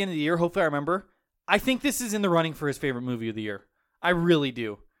ask him at the end of the year. Hopefully I remember. I think this is in the running for his favorite movie of the year. I really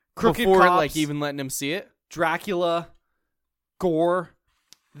do. Crooked Before, Cops, like, even letting him see it? Dracula, Gore.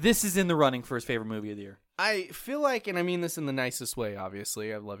 This is in the running for his favorite movie of the year. I feel like, and I mean this in the nicest way,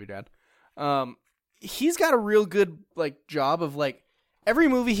 obviously. I love your dad. He's got a real good like job of like every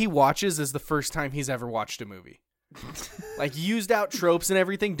movie he watches is the first time he's ever watched a movie. Like used out tropes and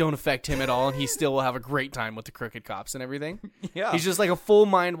everything don't affect him at all, and he still will have a great time with the Crooked Cops and everything. Yeah, he's just like a full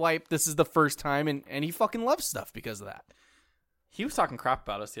mind wipe. This is the first time, and he fucking loves stuff because of that. He was talking crap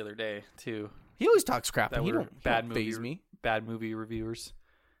about us the other day too. He always talks crap, that and he don't faze me. Bad movie reviewers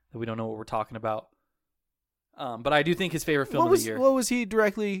that we don't know what we're talking about. But I do think his favorite film of the year. What was he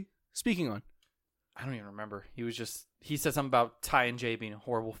directly speaking on? I don't even remember. He said something about Ty and Jay being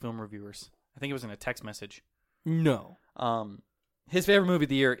horrible film reviewers. I think it was in a text message. No. His favorite movie of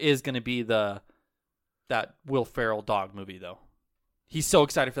the year is going to be that Will Ferrell dog movie, though. He's so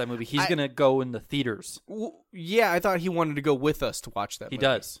excited for that movie. He's going to go in the theaters. Yeah, I thought he wanted to go with us to watch that movie. He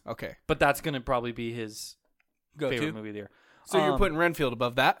does. Okay. But that's going to probably be his Go-to favorite movie of the year. So you're putting Renfield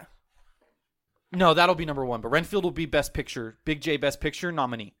above that? No, that'll be number 1. But Renfield will be Best Picture. Big J Best Picture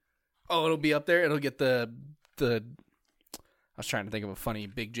nominee. Oh, it'll be up there. It'll get the. I was trying to think of a funny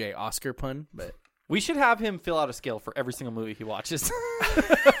Big J Oscar pun, but we should have him fill out a scale for every single movie he watches.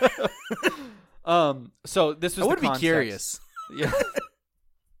 So this was. I would the be context. curious. Yeah.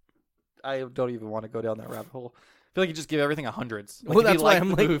 I don't even want to go down that rabbit hole. I feel like you just give everything 100s. Like, well, that's why I'm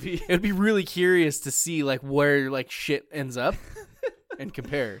the like, movie. it'd be really curious to see like where like shit ends up and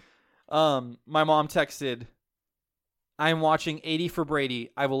compare. My mom texted, "I'm watching 80 for Brady.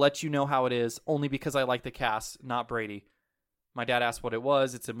 I will let you know how it is, only because I like the cast, not Brady." My dad asked what it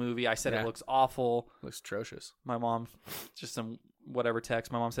was. It's a movie. I said It looks awful. Looks atrocious. My mom, just some whatever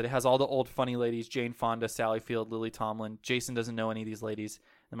text. My mom said it has all the old funny ladies: Jane Fonda, Sally Field, Lily Tomlin. Jason doesn't know any of these ladies.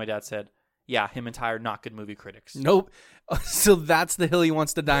 And my dad said, "Yeah, him and Ty are not good movie critics." Nope. So that's the hill he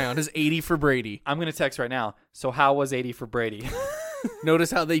wants to die on. Is 80 for Brady. I'm gonna text right now. So how was 80 for Brady? Notice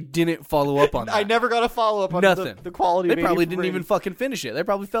how they didn't follow up on that. I never got a follow up on Nothing. The quality. They of 80 probably for didn't Brady. even fucking finish it. They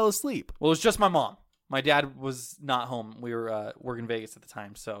probably fell asleep. Well, it was just my mom. My dad was not home. We were working in Vegas at the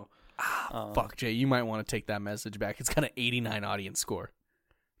time, so. Fuck, Jay. You might want to take that message back. It's got an 89 audience score.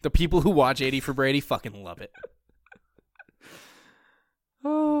 The people who watch 80 for Brady fucking love it.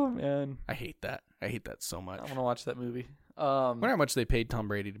 Oh, man. I hate that. I hate that so much. I want to watch that movie. I wonder how much they paid Tom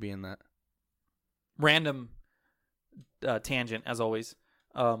Brady to be in that. Random tangent, as always.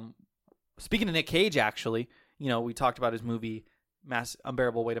 Speaking of Nick Cage, actually, we talked about his movie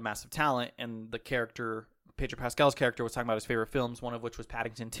Unbearable Weight of Massive Talent, and the character, Pedro Pascal's character, was talking about his favorite films, one of which was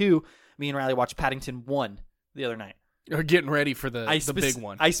Paddington 2. Me and Riley watched Paddington 1 the other night. Or getting ready for the big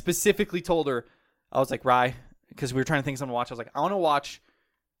one. I specifically told her, I was like, Rye, because we were trying to think of something to watch. I was like, I want to watch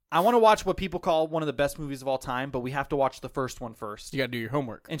I want to watch what people call one of the best movies of all time, but we have to watch the first one first. You got to do your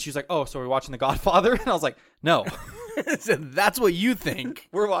homework. And she's like, oh, so we're watching The Godfather? And I was like, no. So that's what you think.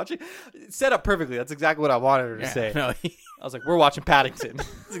 We're watching. Set up perfectly. That's exactly what I wanted her to say. No, I was like, we're watching Paddington.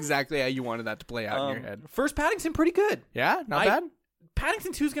 that's exactly how you wanted that to play out in your head. First Paddington, pretty good. Yeah, not bad.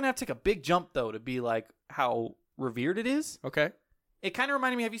 Paddington 2 is going to have to take a big jump, though, to be like how revered it is. Okay. It kind of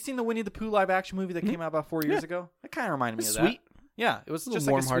reminded me, have you seen the Winnie the Pooh live action movie that came out about 4 years ago? It kind of reminded me of that. Sweet. Yeah, it was It's just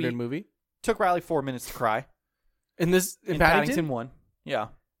a like a warm-hearted sweet movie. Took Riley 4 minutes to cry. In Paddington? Paddington 1. Yeah.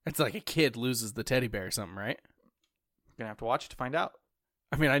 It's like a kid loses the teddy bear or something, right? Gonna have to watch it to find out.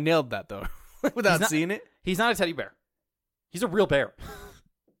 I mean, I nailed that, though, without seeing it. He's not a teddy bear. He's a real bear.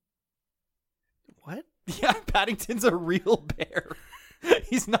 What? Yeah, Paddington's a real bear.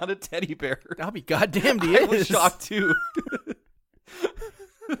 He's not a teddy bear. I'll be goddamned he I is. was shocked, too.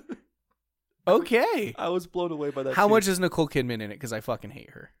 Okay. I was blown away by that, How too. much is Nicole Kidman in it? Because I fucking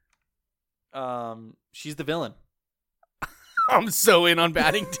hate her. She's the villain. I'm so in on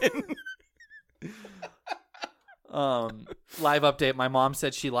Paddington. Live update. My mom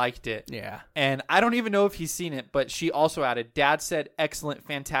said she liked it. Yeah. And I don't even know if he's seen it, but she also added, Dad said, excellent,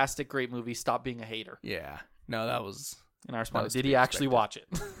 fantastic, great movie. Stop being a hater. Yeah. No, that was... And I responded, was did to he be actually expected. watch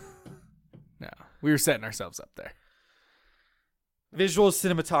it? No. We were setting ourselves up there. Visual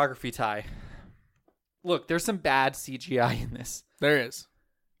cinematography, Ty. Look, there's some bad CGI in this. There is.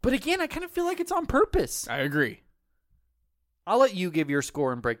 But again, I kind of feel like it's on purpose. I agree. I'll let you give your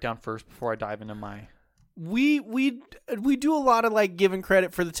score and breakdown first before I dive into my... We do a lot of like giving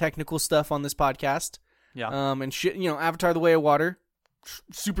credit for the technical stuff on this podcast. Yeah. And shit, Avatar: The Way of Water,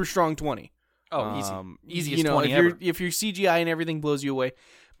 super strong 20. Oh, easy. Easiest 20 if ever. If your CGI and everything blows you away.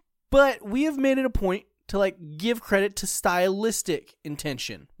 But we have made it a point to like give credit to stylistic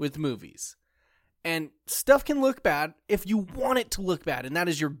intention with movies. And stuff can look bad if you want it to look bad, and that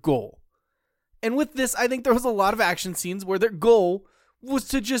is your goal. And with this, I think there was a lot of action scenes where their goal was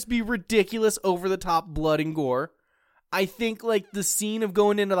to just be ridiculous, over-the-top blood and gore. I think, like, the scene of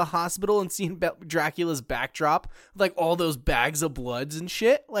going into the hospital and seeing Dracula's backdrop, like, all those bags of bloods and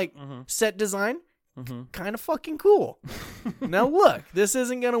shit, like, set design, kind of fucking cool. Now, look, this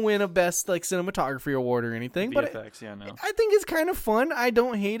isn't going to win a best, like, cinematography award or anything, but VFX, yeah, no. I think it's kind of fun. I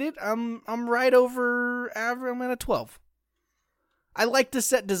don't hate it. I'm right over average. I'm at a 12. I like the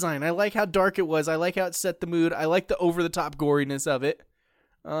set design. I like how dark it was. I like how it set the mood. I like the over-the-top goriness of it.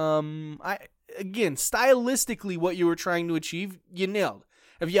 Again, stylistically, what you were trying to achieve, you nailed.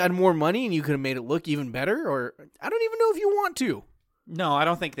 If you had more money and you could have made it look even better, or I don't even know if you want to. No, I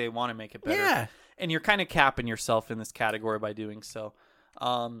don't think they want to make it better. Yeah. And you're kind of capping yourself in this category by doing so.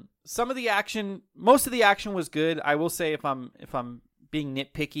 Some of the action, most of the action was good. I will say, if I'm being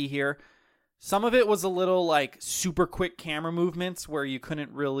nitpicky here, some of it was a little like super quick camera movements where you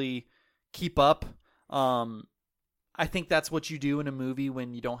couldn't really keep up. I think that's what you do in a movie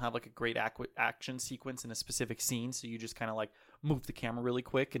when you don't have like a great action sequence in a specific scene. So you just kind of like move the camera really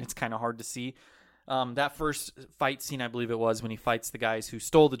quick and it's kind of hard to see. That first fight scene, I believe it was, when he fights the guys who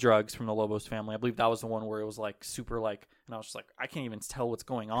stole the drugs from the Lobos family. I believe that was the one where it was like super like, and I was just like, I can't even tell what's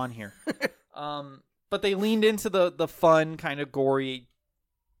going on here. But they leaned into the fun, kind of gory,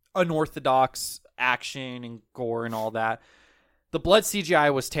 unorthodox action and gore and all that. The blood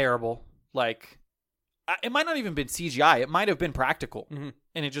CGI was terrible. Like, it might not even been CGI. It might have been practical. Mm-hmm.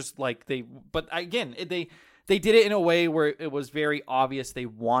 And it just like but again, they did it in a way where it was very obvious they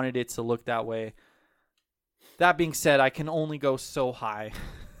wanted it to look that way. That being said, I can only go so high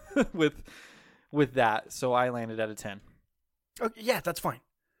with that. So I landed at a 10. Okay, yeah, that's fine.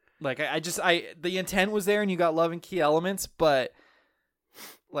 Like the intent was there and you got love and key elements, but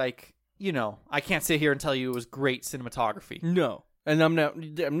like, I can't sit here and tell you it was great cinematography. No. And I'm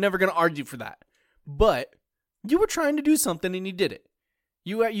never going to argue for that. But you were trying to do something and you did it.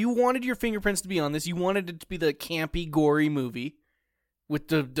 You wanted your fingerprints to be on this. You wanted it to be the campy, gory movie with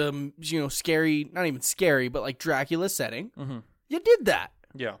the scary, not even scary, but like Dracula setting. Mm-hmm. You did that.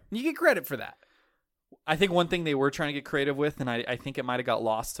 Yeah. You get credit for that. I think one thing they were trying to get creative with, and I think it might have got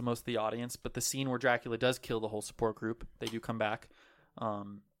lost to most of the audience, but the scene where Dracula does kill the whole support group, they do come back.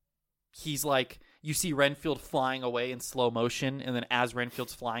 He's like, you see Renfield flying away in slow motion, and then as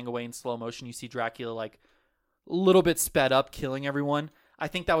Renfield's flying away in slow motion, you see Dracula like a little bit sped up, killing everyone. I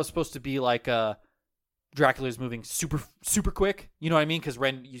think that was supposed to be like Dracula's moving super, super quick. You know what I mean? Because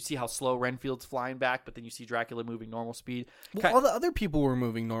you see how slow Renfield's flying back, but then you see Dracula moving normal speed. Well, all the other people were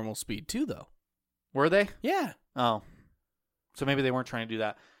moving normal speed too, though. Were they? Yeah. Oh. So maybe they weren't trying to do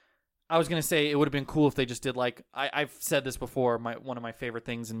that. I was going to say it would have been cool if they just did like, I've said this before, one of my favorite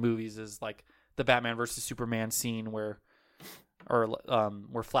things in movies is like the Batman versus Superman scene where or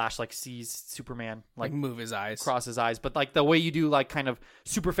where Flash like sees Superman Like move his eyes. cross his eyes, but like the way you do like kind of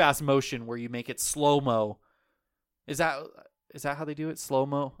super fast motion where you make it slow mo. Is that how they do it? Slow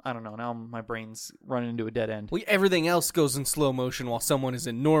mo? I don't know. Now my brain's running into a dead end. Well, everything else goes in slow motion while someone is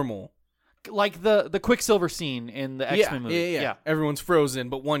in normal. Like the Quicksilver scene in the X-Men movie. Yeah. Everyone's frozen,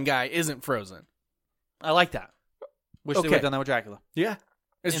 but one guy isn't frozen. I like that. Wish they would have done that with Dracula. Yeah.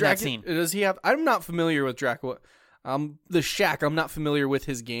 Is In that Dracula, scene. Does he have... I'm not familiar with Dracula. The Shack, I'm not familiar with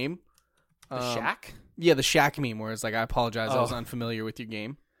his game. The Shack? Yeah, the Shack meme where it's like, I apologize, I was unfamiliar with your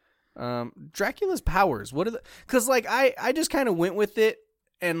game. Dracula's powers, what are the... Because, like, I just kind of went with it,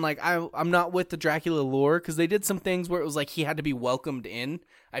 and, like, I'm not with the Dracula lore, because they did some things where it was like he had to be welcomed in.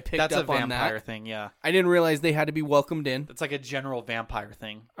 I picked That's up a on vampire that. thing, yeah. I didn't realize they had to be welcomed in. It's like a general vampire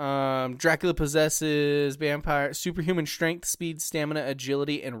thing. Dracula possesses vampire superhuman strength, speed, stamina,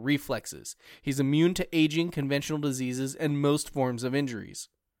 agility, and reflexes. He's immune to aging, conventional diseases, and most forms of injuries.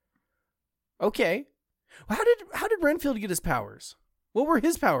 Okay. Well, how did Renfield get his powers? What were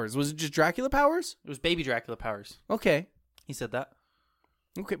his powers? Was it just Dracula powers? It was baby Dracula powers. Okay. He said that.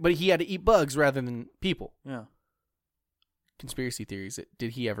 Okay, but he had to eat bugs rather than people. Yeah. Conspiracy theories.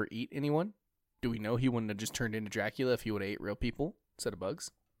 Did he ever eat anyone? Do we know he wouldn't have just turned into Dracula if he would have ate real people instead of bugs?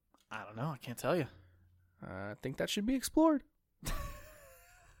 I don't know. I can't tell you. I think that should be explored.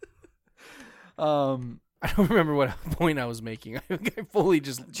 I I don't remember what point I was making. I fully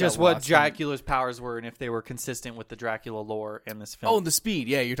just what lost Dracula's powers were and if they were consistent with the Dracula lore in this film. Oh, the speed.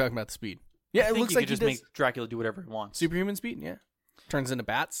 Yeah, you're talking about the speed. Yeah, I it think looks you like could he just does make Dracula do whatever he wants. superhuman speed. Yeah, turns into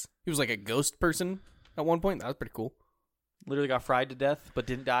bats. He was like a ghost person at one point. That was pretty cool. Literally got fried to death, but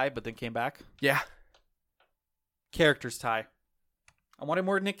didn't die, but then came back. Yeah. Characters, Ty. I wanted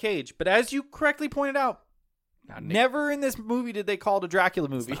more Nick Cage, but as you correctly pointed out, never in this movie did they call it a Dracula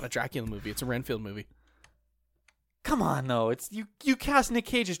movie. It's not a Dracula movie. It's a Renfield movie. Come on, though. It's you cast Nick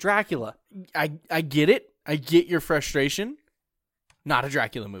Cage as Dracula. I get it. I get your frustration. Not a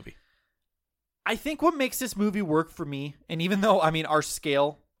Dracula movie. I think what makes this movie work for me, and even though, I mean, our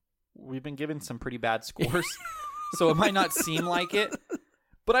scale, we've been given some pretty bad scores, so it might not seem like it,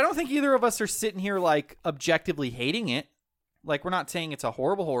 but I don't think either of us are sitting here, like, objectively hating it. Like, we're not saying it's a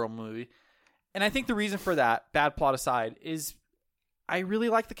horrible horror movie. And I think the reason for that, bad plot aside, is I really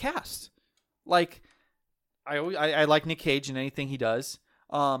like the cast. Like, I like Nick Cage in anything he does.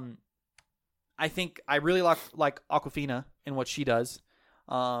 I think I really like Awkwafina in what she does.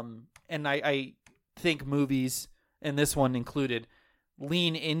 And I think movies, and this one included,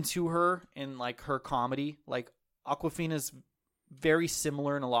 lean into her in like her comedy. Like Awkwafina's very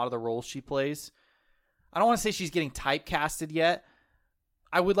similar in a lot of the roles she plays. I don't want to say she's getting typecasted yet.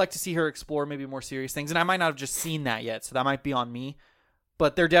 I would like to see her explore maybe more serious things, and I might not have just seen that yet, so that might be on me.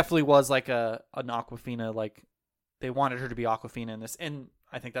 But there definitely was like an Awkwafina, like they wanted her to be Awkwafina in this, and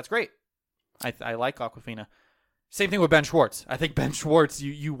I think that's great. I like Awkwafina. Same thing with Ben Schwartz. I think Ben Schwartz,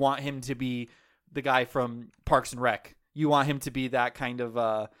 you want him to be the guy from Parks and Rec. You want him to be that kind of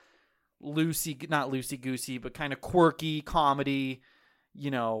not loosey-goosey, but kind of quirky comedy. You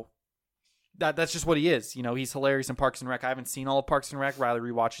know, that's just what he is. You know, he's hilarious in Parks and Rec. I haven't seen all of Parks and Rec. Riley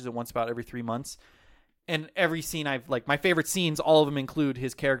rewatches it once about every 3 months. And every scene my favorite scenes, all of them include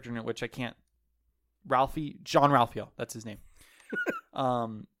his character in it, which I can't. John Ralphio, that's his name.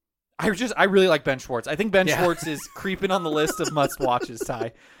 I really like Ben Schwartz. I think Ben Schwartz is creeping on the list of must-watches,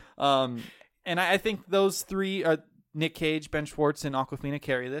 Ty. And I think those three, Nick Cage, Ben Schwartz, and Awkwafina,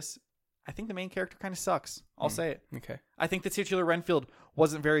 carry this. I think the main character kind of sucks. I'll say it. Okay. I think the titular Renfield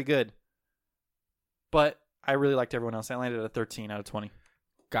wasn't very good. But I really liked everyone else. I landed at a 13 out of 20.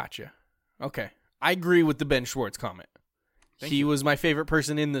 Gotcha. Okay. I agree with the Ben Schwartz comment. He was my favorite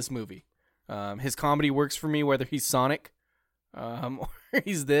person in this movie. His comedy works for me, whether he's Sonic, or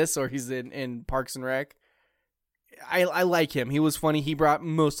he's this, or he's in Parks and Rec. I like him. He was funny. He brought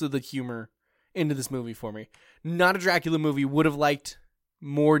most of the humor into this movie for me. Not a Dracula movie. Would have liked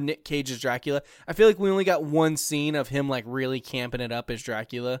more Nick Cage as Dracula. I feel like we only got one scene of him like really camping it up as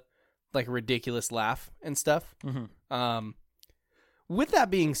Dracula, like a ridiculous laugh and stuff. Mm-hmm. With that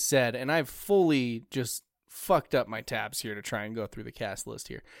being said, and I've fully just fucked up my tabs here to try and go through the cast list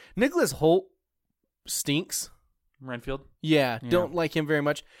here. Nicholas Hoult stinks. Renfield? Yeah, don't like him very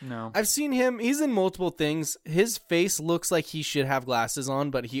much. No. I've seen him. He's in multiple things. His face looks like he should have glasses on,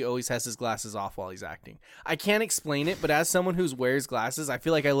 but he always has his glasses off while he's acting. I can't explain it, but as someone who wears glasses, I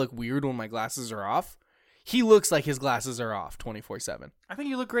feel like I look weird when my glasses are off. He looks like his glasses are off 24/7. I think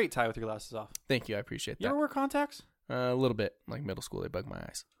you look great, Ty, with your glasses off. Thank you. I appreciate that. You ever wear contacts? A little bit. Like middle school, they bug my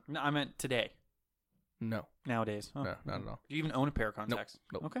eyes. No, I meant today. No. Nowadays. Oh. No, not at all. Do you even own a pair of contacts?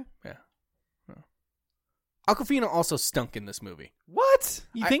 Nope. Okay. Yeah. No. Awkwafina also stunk in this movie. What?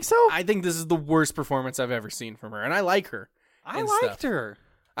 You think so? I think this is the worst performance I've ever seen from her, and I like her. I liked her.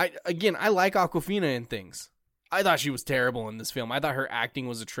 I like Awkwafina in things. I thought she was terrible in this film. I thought her acting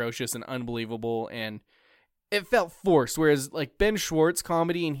was atrocious and unbelievable, and it felt forced. Whereas like Ben Schwartz,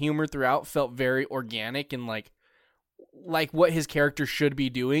 comedy and humor throughout felt very organic and like what his character should be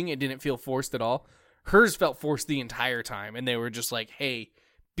doing. It didn't feel forced at all. Hers felt forced the entire time, and they were just like, "Hey,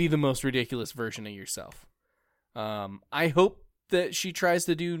 be the most ridiculous version of yourself." I hope that she tries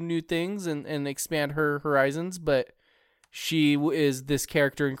to do new things and expand her horizons, but she is this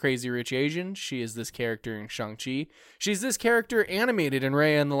character in Crazy Rich Asians. She is this character in Shang-Chi. She's this character animated in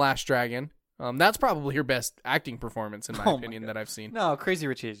Raya and the Last Dragon. That's probably her best acting performance, in my opinion, that I've seen. No, Crazy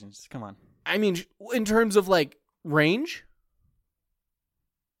Rich Asians. Come on. I mean, in terms of, like, range?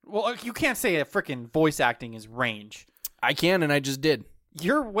 Well, you can't say that freaking voice acting is range. I can, and I just did.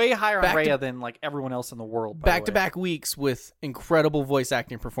 You're way higher on Raya than, like, everyone else in the world, Back-to-back weeks with incredible voice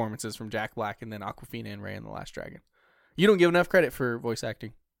acting performances from Jack Black and then Awkwafina and Raya and the Last Dragon. You don't give enough credit for voice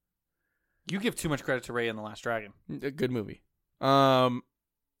acting. You give too much credit to Raya and the Last Dragon. A good movie. I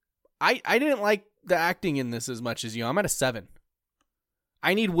didn't like the acting in this as much as you. I'm at a 7.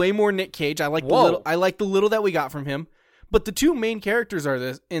 I need way more Nick Cage. I like the little that we got from him. But the two main characters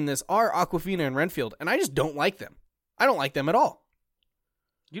in this are Awkwafina and Renfield, and I just don't like them. I don't like them at all.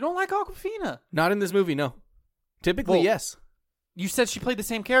 You don't like Awkwafina? Not in this movie, no. Typically, yes. You said she played the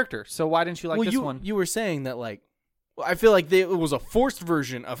same character, so why didn't you like this one? You were saying that, like, I feel like it was a forced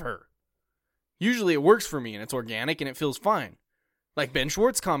version of her. Usually it works for me, and it's organic, and it feels fine. Like Ben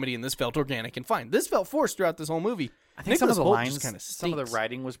Schwartz comedy in this felt organic and fine. This felt forced throughout this whole movie. I think Nicholas some of the Hoult lines, just kind of some of the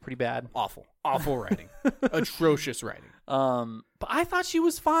writing was pretty bad. Awful writing. Atrocious writing. But I thought she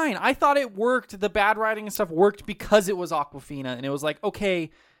was fine. I thought it worked. The bad writing and stuff worked because it was Awkwafina, and it was like, okay,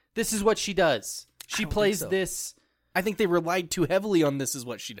 this is what she does. She plays this. I think they relied too heavily on this is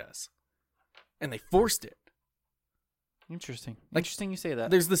what she does, and they forced it. Interesting. Interesting you say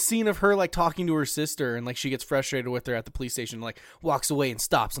that. There's the scene of her like talking to her sister, and like she gets frustrated with her at the police station, and, like walks away and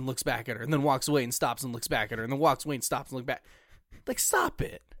stops and looks back at her, and then walks away and stops and looks back at her, and then walks away and stops and looks back. Like, stop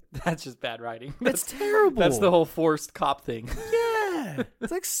it. That's just bad writing. That's terrible. That's the whole forced cop thing. Yeah.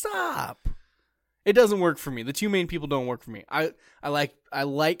 It's like, stop. It doesn't work for me. The two main people don't work for me. I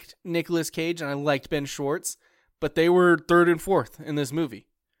liked Nicolas Cage and I liked Ben Schwartz, but they were third and fourth in this movie.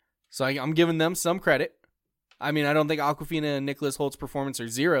 So I'm giving them some credit. I mean, I don't think Awkwafina and Nicholas Holt's performance are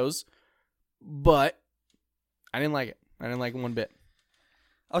zeros, but I didn't like it. I didn't like it one bit.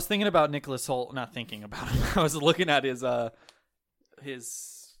 I was thinking about Nicholas Hoult, not thinking about him. I was looking at his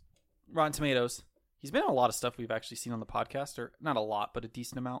Rotten Tomatoes. He's been in a lot of stuff we've actually seen on the podcast, or not a lot, but a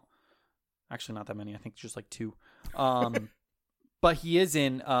decent amount. Actually, not that many. I think just like 2. But he is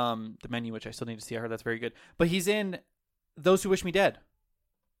in The Menu, which I still need to see. I heard that's very good. But he's in Those Who Wish Me Dead,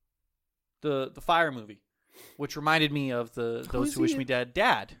 the Fire movie, which reminded me of the Those Who Wish Me Dead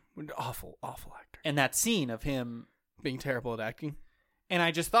dad. Awful actor. And that scene of him being terrible at acting. And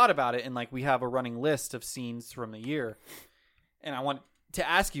I just thought about it, and like we have a running list of scenes from the year. And I want to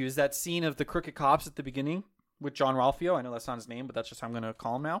ask you, is that scene of the crooked cops at the beginning with John Ralphio? I know that's not his name, but that's just how I'm going to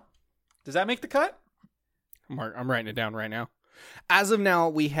call him now. Does that make the cut? I'm writing it down right now. As of now,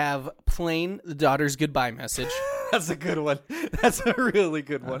 we have Plain, the daughter's goodbye message. That's a good one. That's a really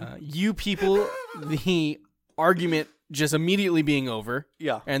good one. You people, the argument just immediately being over.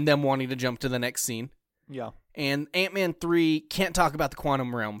 Yeah. And them wanting to jump to the next scene. Yeah. And Ant-Man 3 can't talk about the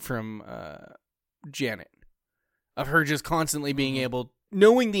quantum realm from Janet. Of her just constantly being able,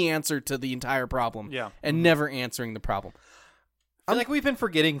 knowing the answer to the entire problem. Yeah. And never answering the problem. I feel like we've been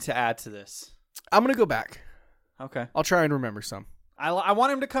forgetting to add to this. I'm going to go back. Okay. I'll try and remember some. I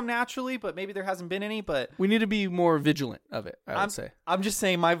want him to come naturally, but maybe there hasn't been any. But we need to be more vigilant of it, I would say. I'm just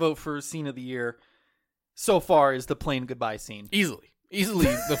saying my vote for scene of the year so far is the Plain goodbye scene. Easily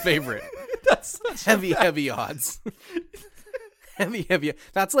the favorite. That's heavy odds. heavy.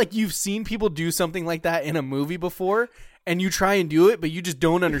 That's like you've seen people do something like that in a movie before, and you try and do it, but you just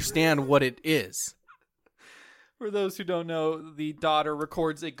don't understand what it is. For those who don't know, the daughter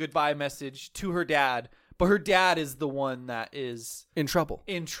records a goodbye message to her dad, but her dad is the one that is in trouble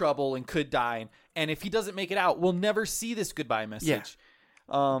and could die. And if he doesn't make it out, we'll never see this goodbye message.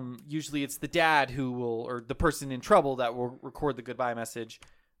 Yeah. Usually it's the dad who will, or the person in trouble that will record the goodbye message,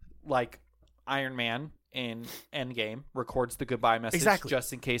 like Iron Man in Endgame records the goodbye message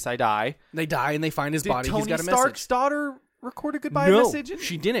just in case I die. They die and they find his body. Tony He's got a Stark's message. daughter record a goodbye message? No,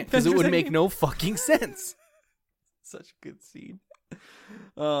 she didn't, because it would make no fucking sense. Such a good scene.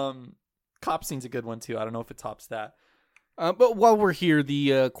 Cop scene's a good one too. I don't know if it tops that. But while we're here,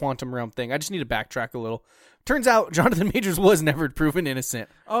 the quantum realm thing, I just need to backtrack a little. Turns out Jonathan Majors was never proven innocent.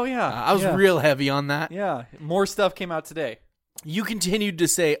 Oh, yeah. I was real heavy on that. Yeah. More stuff came out today. You continued to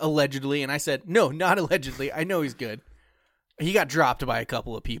say allegedly, and I said, no, not allegedly. I know he's good. He got dropped by a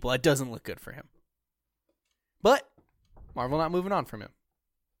couple of people. It doesn't look good for him. But Marvel not moving on from him.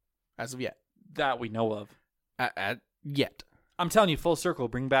 As of yet. That we know of. Yet. I'm telling you, full circle,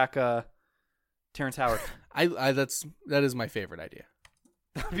 bring back Terrence Howard. That is my favorite idea.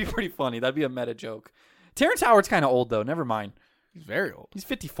 That'd be pretty funny. That'd be a meta joke. Terrence Howard's kind of old, though. Never mind. He's very old. He's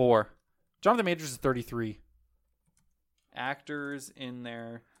 54. Jonathan Majors is 33. Actors in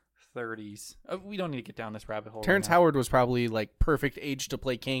their 30s. We don't need to get down this rabbit hole. Terrence Howard was probably like perfect age to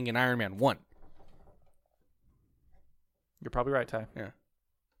play King in Iron Man 1. You're probably right, Ty. Yeah.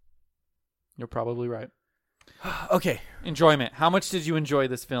 You're probably right. Okay. Enjoyment. How much did you enjoy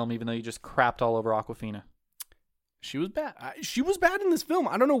this film, even though you just crapped all over Awkwafina? She was bad. She was bad in this film.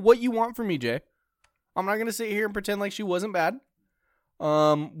 I don't know what you want from me, Jay. I'm not going to sit here and pretend like she wasn't bad.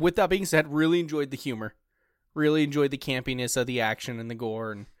 With that being said, really enjoyed the humor. Really enjoyed the campiness of the action and the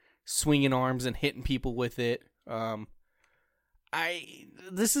gore and swinging arms and hitting people with it.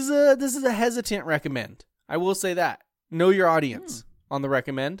 This is a hesitant recommend. I will say that. Know your audience on the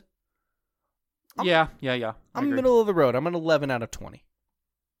recommend. Yeah. I'm middle of the road. I'm an 11 out of 20.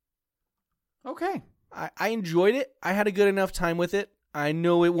 Okay. I enjoyed it. I had a good enough time with it. I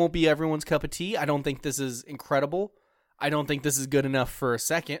know it won't be everyone's cup of tea. I don't think this is incredible. I don't think this is good enough for a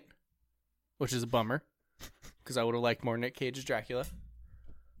second, which is a bummer because I would have liked more Nick Cage's Dracula.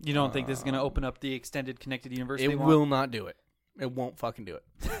 You don't think this is going to open up the extended connected universe? It will not do it. It won't fucking do it.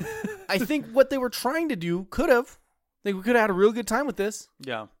 I think what they were trying to do could have. I think we could have had a real good time with this.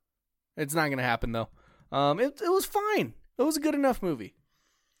 Yeah. It's not going to happen, though. It was fine. It was a good enough movie.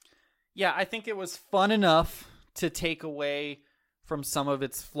 Yeah, I think it was fun enough to take away from some of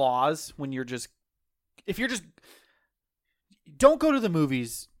its flaws when don't go to the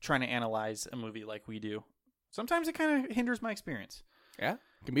movies trying to analyze a movie like we do. Sometimes it kind of hinders my experience. Yeah,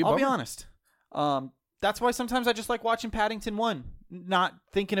 it can be a I'll bummer. be honest. That's why sometimes I just like watching Paddington 1, not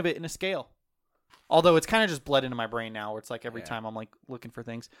thinking of it in a scale. Although it's kind of just bled into my brain now, where it's like every time I'm like looking for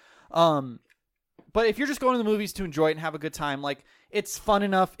things. But if you're just going to the movies to enjoy it and have a good time, like it's fun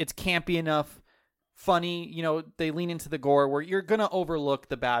enough, it's campy enough, funny. You know, they lean into the gore where you're gonna overlook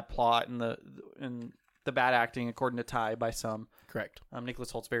the bad plot and the bad acting, according to Ty, by some. Correct.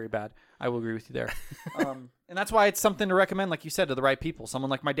 Nicholas Holt's very bad. I will agree with you there. And that's why it's something to recommend, like you said, to the right people.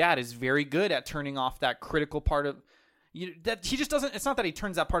 Someone like my dad is very good at turning off that critical part of that. He just doesn't. It's not that he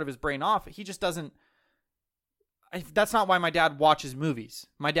turns that part of his brain off. He just doesn't. That's not why my dad watches movies.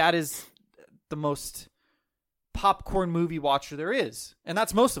 My dad is the most popcorn movie watcher there is, and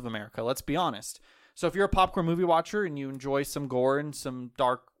that's most of America. Let's be honest. So if you're a popcorn movie watcher and you enjoy some gore and some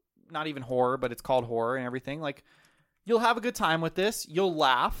dark, not even horror, but it's called horror and everything, like you'll have a good time with this. You'll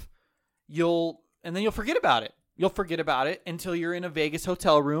laugh. And then you'll forget about it. You'll forget about it until you're in a Vegas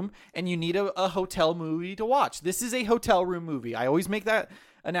hotel room and you need a hotel movie to watch. This is a hotel room movie. I always make that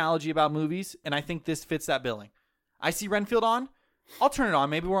analogy about movies, and I think this fits that billing. I see Renfield on. I'll turn it on.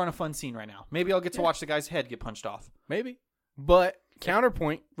 Maybe we're on a fun scene right now. Maybe I'll get to watch the guy's head get punched off. Maybe. But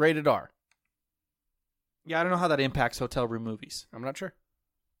counterpoint, rated R. Yeah, I don't know how that impacts hotel room movies. I'm not sure.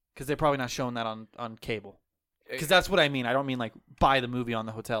 Because they're probably not showing that on cable. Because that's what I mean. I don't mean like buy the movie on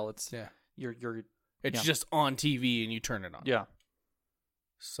the hotel. It's It's just on TV and you turn it on. Yeah.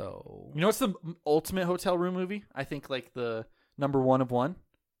 So you know what's the ultimate hotel room movie? I think like the number one of one.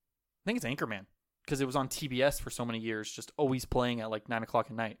 I think it's Anchorman. Because it was on TBS for so many years, just always playing at like 9 o'clock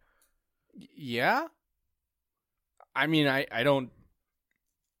at night. Yeah. I mean, I don't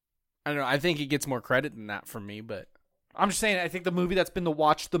know. I think it gets more credit than that from me, but I'm just saying, I think the movie that's been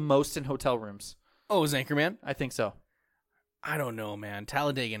watched the most in hotel rooms. Oh, is Anchorman? I think so. I don't know, man.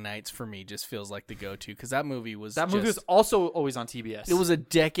 Talladega Nights for me just feels like the go-to because that movie was also always on TBS. It was a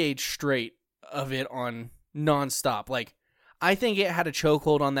decade straight of it on nonstop. Like, I think it had a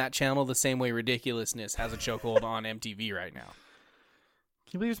chokehold on that channel the same way Ridiculousness has a chokehold on MTV right now.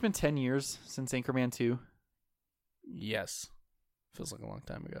 Can you believe it's been 10 years since Anchorman 2? Yes. Feels like a long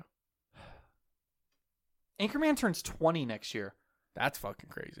time ago. Anchorman turns 20 next year. That's fucking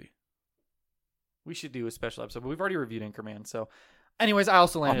crazy. We should do a special episode, but we've already reviewed Anchorman. So, anyways, I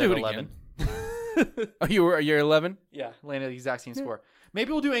also landed at 11. Oh, you're 11? Yeah, landed at the exact same score.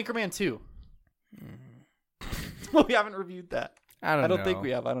 Maybe we'll do Anchorman 2. Well, we haven't reviewed that. I don't think we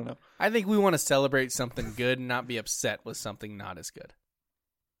have. I don't know. I think we want to celebrate something good and not be upset with something not as good.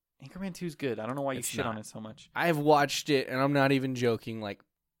 Anchorman 2 is good. I don't know why you shit on it so much. I've watched it, and I'm not even joking, like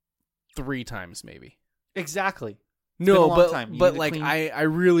 3 times maybe. Exactly. been a No, long time. You but need to like clean- I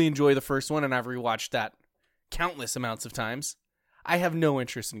really enjoy the first one, and I've rewatched that countless amounts of times. I have no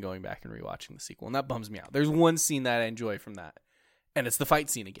interest in going back and rewatching the sequel, and that bums me out. There's one scene that I enjoy from that, and it's the fight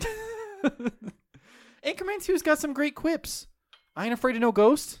scene again. Anchorman 2's got some great quips. I ain't afraid of no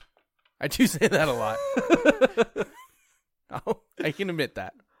ghost. I do say that a lot. Oh, I can admit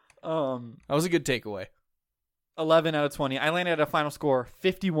that. That was a good takeaway. 11 out of 20. I landed at a final score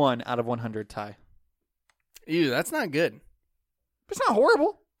 51 out of 100, Ty. Ew, that's not good. It's not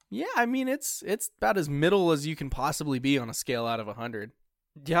horrible. Yeah, I mean it's about as middle as you can possibly be on a scale out of 100.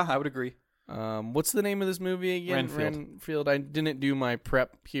 Yeah, I would agree. What's the name of this movie again? Renfield. I didn't do my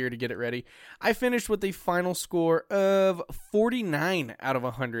prep here to get it ready. I finished with a final score of 49 out of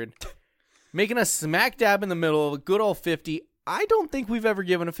 100, making us smack dab in the middle of a good old 50. I don't think we've ever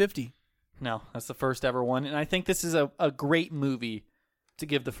given a 50. No, that's the first ever one, and I think this is a great movie to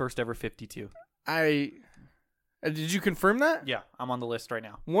give the first ever 50 to. Did you confirm that? Yeah, I'm on the list right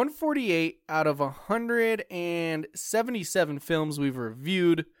now. 148 out of 177 films we've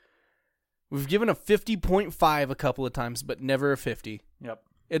reviewed. We've given a 50.5 a couple of times, but never a 50. Yep.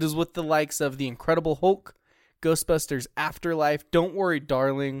 It is with the likes of The Incredible Hulk, Ghostbusters Afterlife, Don't Worry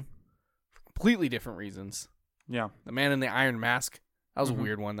Darling, for completely different reasons. Yeah. The Man in the Iron Mask. That was a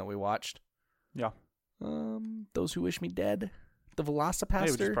weird one that we watched. Yeah. Those Who Wish Me Dead. The Hey, we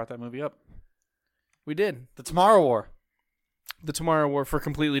Velocipaster. just brought that movie up. We did. The Tomorrow War. The Tomorrow War for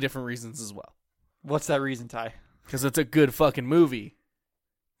completely different reasons as well. What's that reason, Ty? Because it's a good fucking movie.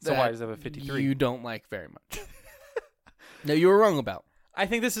 So why does it have a 53? You don't like very much. No, you were wrong about. I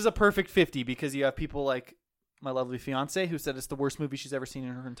think this is a perfect 50 because you have people like my lovely fiance who said it's the worst movie she's ever seen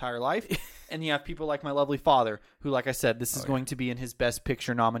in her entire life. And you have people like my lovely father who, like I said, this is going to be in his best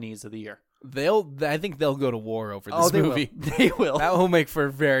picture nominees of the year. I think they'll go to war over this movie. They will. That will make for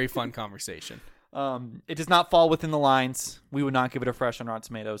a very fun conversation. It does not fall within the lines. We would not give it a fresh on Rotten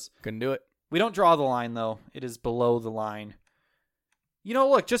Tomatoes. Couldn't do it. We don't draw the line, though. It is below the line. You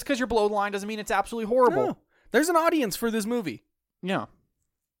know, look, just because you're below the line doesn't mean it's absolutely horrible. No. There's an audience for this movie. Yeah.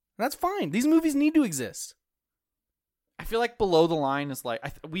 That's fine. These movies need to exist. I feel like below the line is like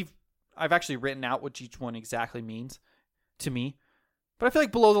I've actually written out what each one exactly means to me. But I feel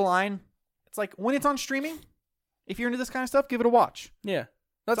like below the line, it's like when it's on streaming, if you're into this kind of stuff, give it a watch. Yeah.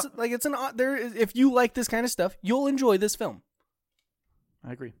 That's if you like this kind of stuff, you'll enjoy this film.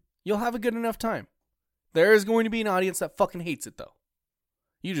 I agree. You'll have a good enough time. There is going to be an audience that fucking hates it though.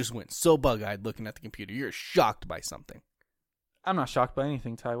 You just went so bug-eyed looking at the computer. You're shocked by something. I'm not shocked by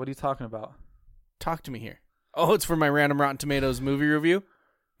anything, Ty. What are you talking about? Talk to me here. Oh, it's for my random Rotten Tomatoes movie review?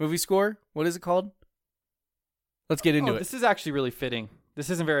 Movie score? What is it called? Let's get into it. This is actually really fitting. This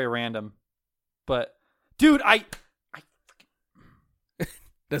isn't very random. But dude, I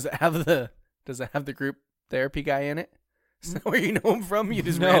Does it have the group therapy guy in it? Is that where you know him from? You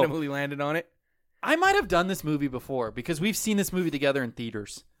just No. randomly landed on it? I might have done this movie before because we've seen this movie together in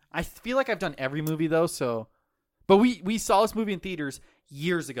theaters. I feel like I've done every movie though, so but we saw this movie in theaters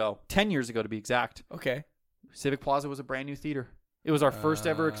years ago, 10 years ago to be exact. Okay. Civic Plaza was a brand new theater. It was our first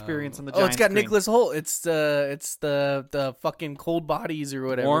ever experience on the Oh, giant it's got screen. Nicholas Hoult. It's the fucking Cold Bodies or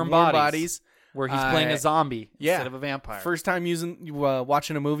whatever. Warm Bodies. Bodies. Where he's playing a zombie Yeah. instead of a vampire. First time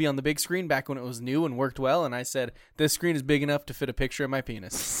watching a movie on the big screen back when it was new and worked well, and I said, this screen is big enough to fit a picture of my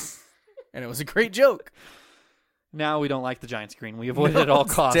penis. And it was a great joke. Now we don't like the giant screen. We avoid it at all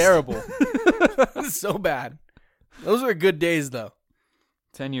It's costs. terrible. It's so bad. Those were good days, though.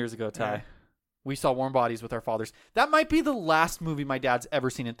 10 years ago, Ty. Yeah. We saw Warm Bodies with our fathers. That might be the last movie my dad's ever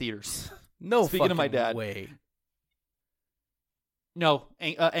seen in theaters. No Speaking of my fucking dad. way. No,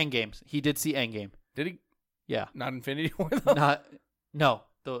 Endgame. He did see Endgame. Did he? Yeah. Not Infinity War, though?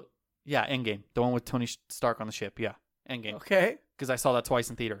 Endgame. The one with Tony Stark on the ship. Yeah, Endgame. Okay. Because I saw that twice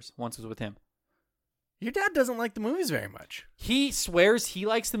in theaters. Once was with him. Your dad doesn't like the movies very much. He swears he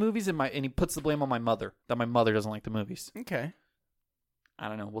likes the movies and he puts the blame on my mother. That my mother doesn't like the movies. Okay. I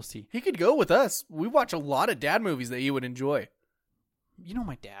don't know. We'll see. He could go with us. We watch a lot of dad movies that he would enjoy. You know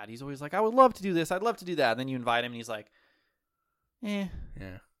my dad. He's always like, I would love to do this. I'd love to do that. And then you invite him and he's like, Yeah.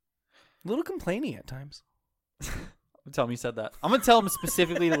 A little complaining at times. I'm tell him he said that. I'm going to tell him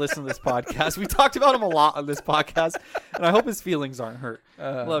specifically to listen to this podcast. We talked about him a lot on this podcast, and I hope his feelings aren't hurt.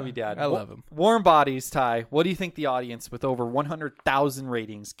 Love you, Dad. I love him. Warm Bodies, Ty. What do you think the audience with over 100,000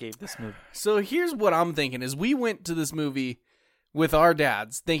 ratings gave this movie? So here's what I'm thinking is we went to this movie with our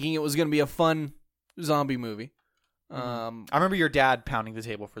dads thinking it was going to be a fun zombie movie. I remember your dad pounding the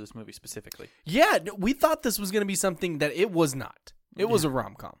table for this movie specifically. Yeah, we thought this was going to be something that it was not. It was a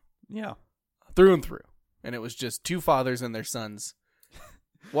rom-com. Yeah. Through and through. And it was just two fathers and their sons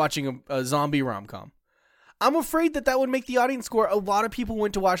watching a zombie rom-com. I'm afraid that would make the audience score. A lot of people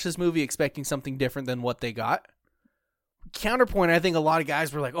went to watch this movie expecting something different than what they got. Counterpoint, I think a lot of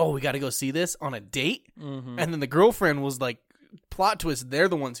guys were like, oh, we got to go see this on a date. Mm-hmm. And then the girlfriend was like, plot twist, they're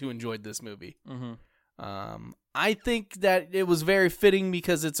the ones who enjoyed this movie. Mm-hmm. I think that it was very fitting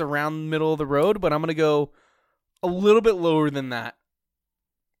because it's around the middle of the road, but I'm going to go a little bit lower than that.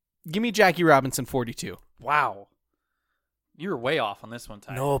 Give me Jackie Robinson 42. Wow. You were way off on this one,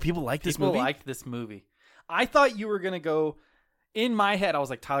 Ty. No, people like this movie? People liked this movie. I thought you were going to go... In my head, I was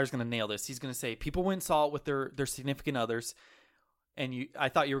like, Tyler's going to nail this. He's going to say, people went and saw it with their significant others. And I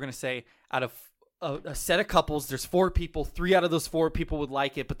thought you were going to say, out of a set of couples, there's 4 people. 3 out of those 4 people would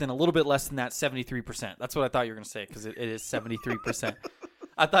like it, but then a little bit less than that, 73%. That's what I thought you were going to say, because it is 73%.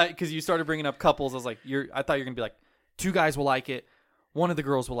 I thought, because you started bringing up couples, I was like, I thought you were going to be like, 2 guys will like it. One of the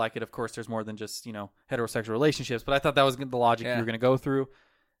girls will like it. Of course, there's more than just, heterosexual relationships, but I thought that was the logic you were going to go through.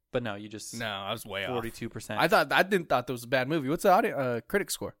 But no, you just... No, I was way 42%. off. I didn't thought that was a bad movie. What's the critic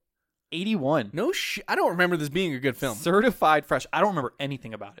score? 81. No shit. I don't remember this being a good film. Certified fresh. I don't remember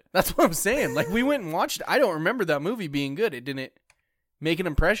anything about it. That's what I'm saying. Like, we went and watched it. I don't remember that movie being good. It didn't make an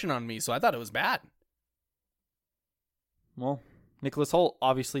impression on me, so I thought it was bad. Well, Nicholas Hoult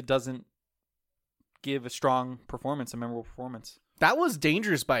obviously doesn't give a strong performance, a memorable performance. That was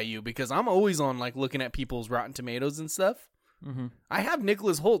dangerous by you, because I'm always on, like, looking at people's Rotten Tomatoes and stuff. Mm-hmm. I have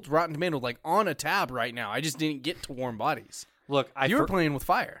Nicholas Holt's Rotten Tomatoes like on a tab right now. I just didn't get to Warm Bodies. Look, you were playing with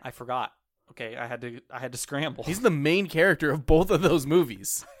fire. I forgot. Okay, I had to scramble. He's the main character of both of those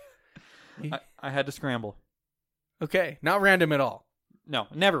movies. I had to scramble. Okay, not random at all. No,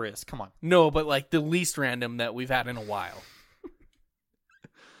 never is. Come on. No, but like the least random that we've had in a while.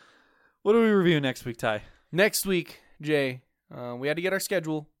 What do we review next week, Ty? Next week, Jay, we had to get our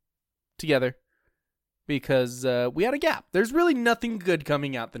schedule together. Because we had a gap. There's really nothing good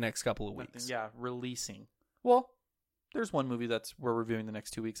coming out the next couple of weeks. Yeah, releasing. Well, there's one movie we're reviewing the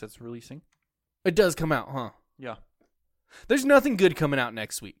next 2 weeks that's releasing. It does come out, huh? Yeah. There's nothing good coming out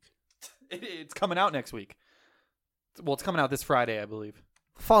next week. It's coming out next week. Well, it's coming out this Friday, I believe.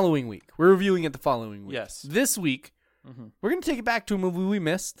 Following week. We're reviewing it the following week. Yes. This week, we're going to take it back to a movie we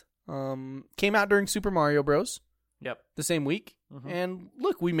missed. Came out during Super Mario Bros. Yep. The same week. And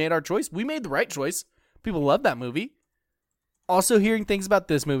look, we made our choice. We made the right choice. People love that movie. Also hearing things about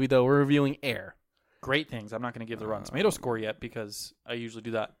this movie, though. We're reviewing Air. Great things. I'm not going to give the Rotten Tomato score yet because I usually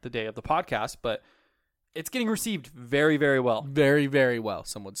do that the day of the podcast, but it's getting received very, very well. Very, very well,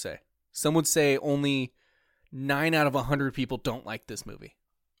 some would say. Some would say only 9 out of 100 people don't like this movie.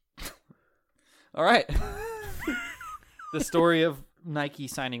 All right. The story of Nike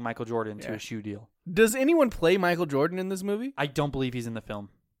signing Michael Jordan to a shoe deal. Does anyone play Michael Jordan in this movie? I don't believe he's in the film.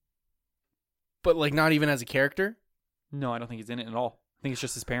 But, like, not even as a character? No, I don't think he's in it at all. I think it's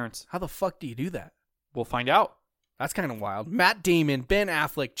just his parents. How the fuck do you do that? We'll find out. That's kind of wild. Matt Damon, Ben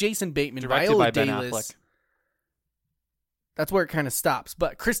Affleck, Jason Bateman, Directed Viola by Ben Davis. Affleck. That's where it kind of stops.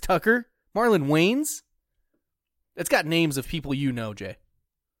 But Chris Tucker, Marlon Wayans. It's got names of people you know, Jay.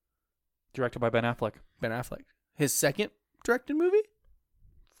 Directed by Ben Affleck. Ben Affleck. His second directed movie?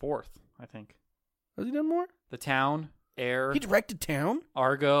 4th, I think. Has he done more? The Town, Air. He directed Town?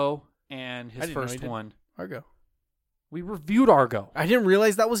 Argo, and his first one. Argo. We reviewed Argo. I didn't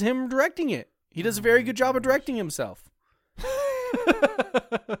realize that was him directing it. He does a very good job of directing himself.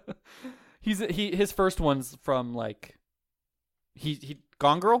 His first one's from like he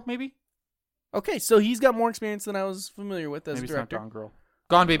Gone Girl, maybe? Okay, so he's got more experience than I was familiar with as maybe a director. It's not Gone Girl.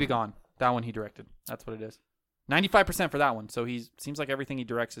 Gone Baby Gone. That one he directed. That's what it is. 95% for that one. So seems like everything he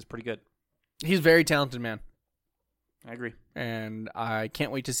directs is pretty good. He's a very talented man. I agree. And I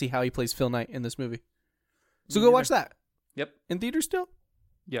can't wait to see how he plays Phil Knight in this movie. So go watch that. Yep. In theaters still?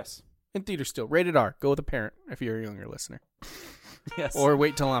 Yes. In theaters still. Rated R. Go with a parent if you're a younger listener. Yes. Or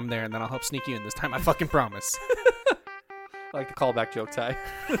wait till I'm there and then I'll help sneak you in this time. I fucking promise. I like the callback joke, Ty.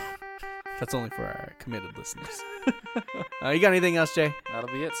 That's only for our committed listeners. You got anything else, Jay?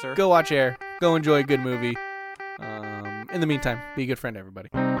 That'll be it, sir. Go watch Air. Go enjoy a good movie. In the meantime, be a good friend, everybody.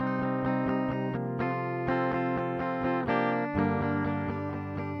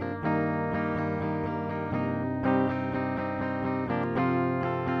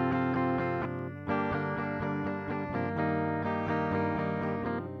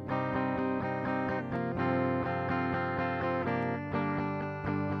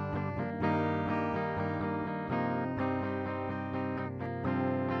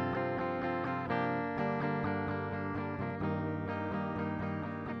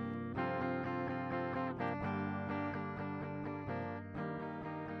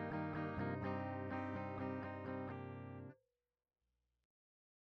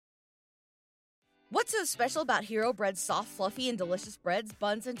 What's so special about Hero Bread's soft, fluffy, and delicious breads,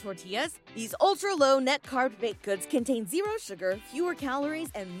 buns, and tortillas? These ultra-low net-carb baked goods contain zero sugar, fewer calories,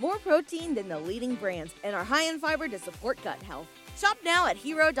 and more protein than the leading brands, and are high in fiber to support gut health. Shop now at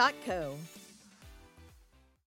hero.co.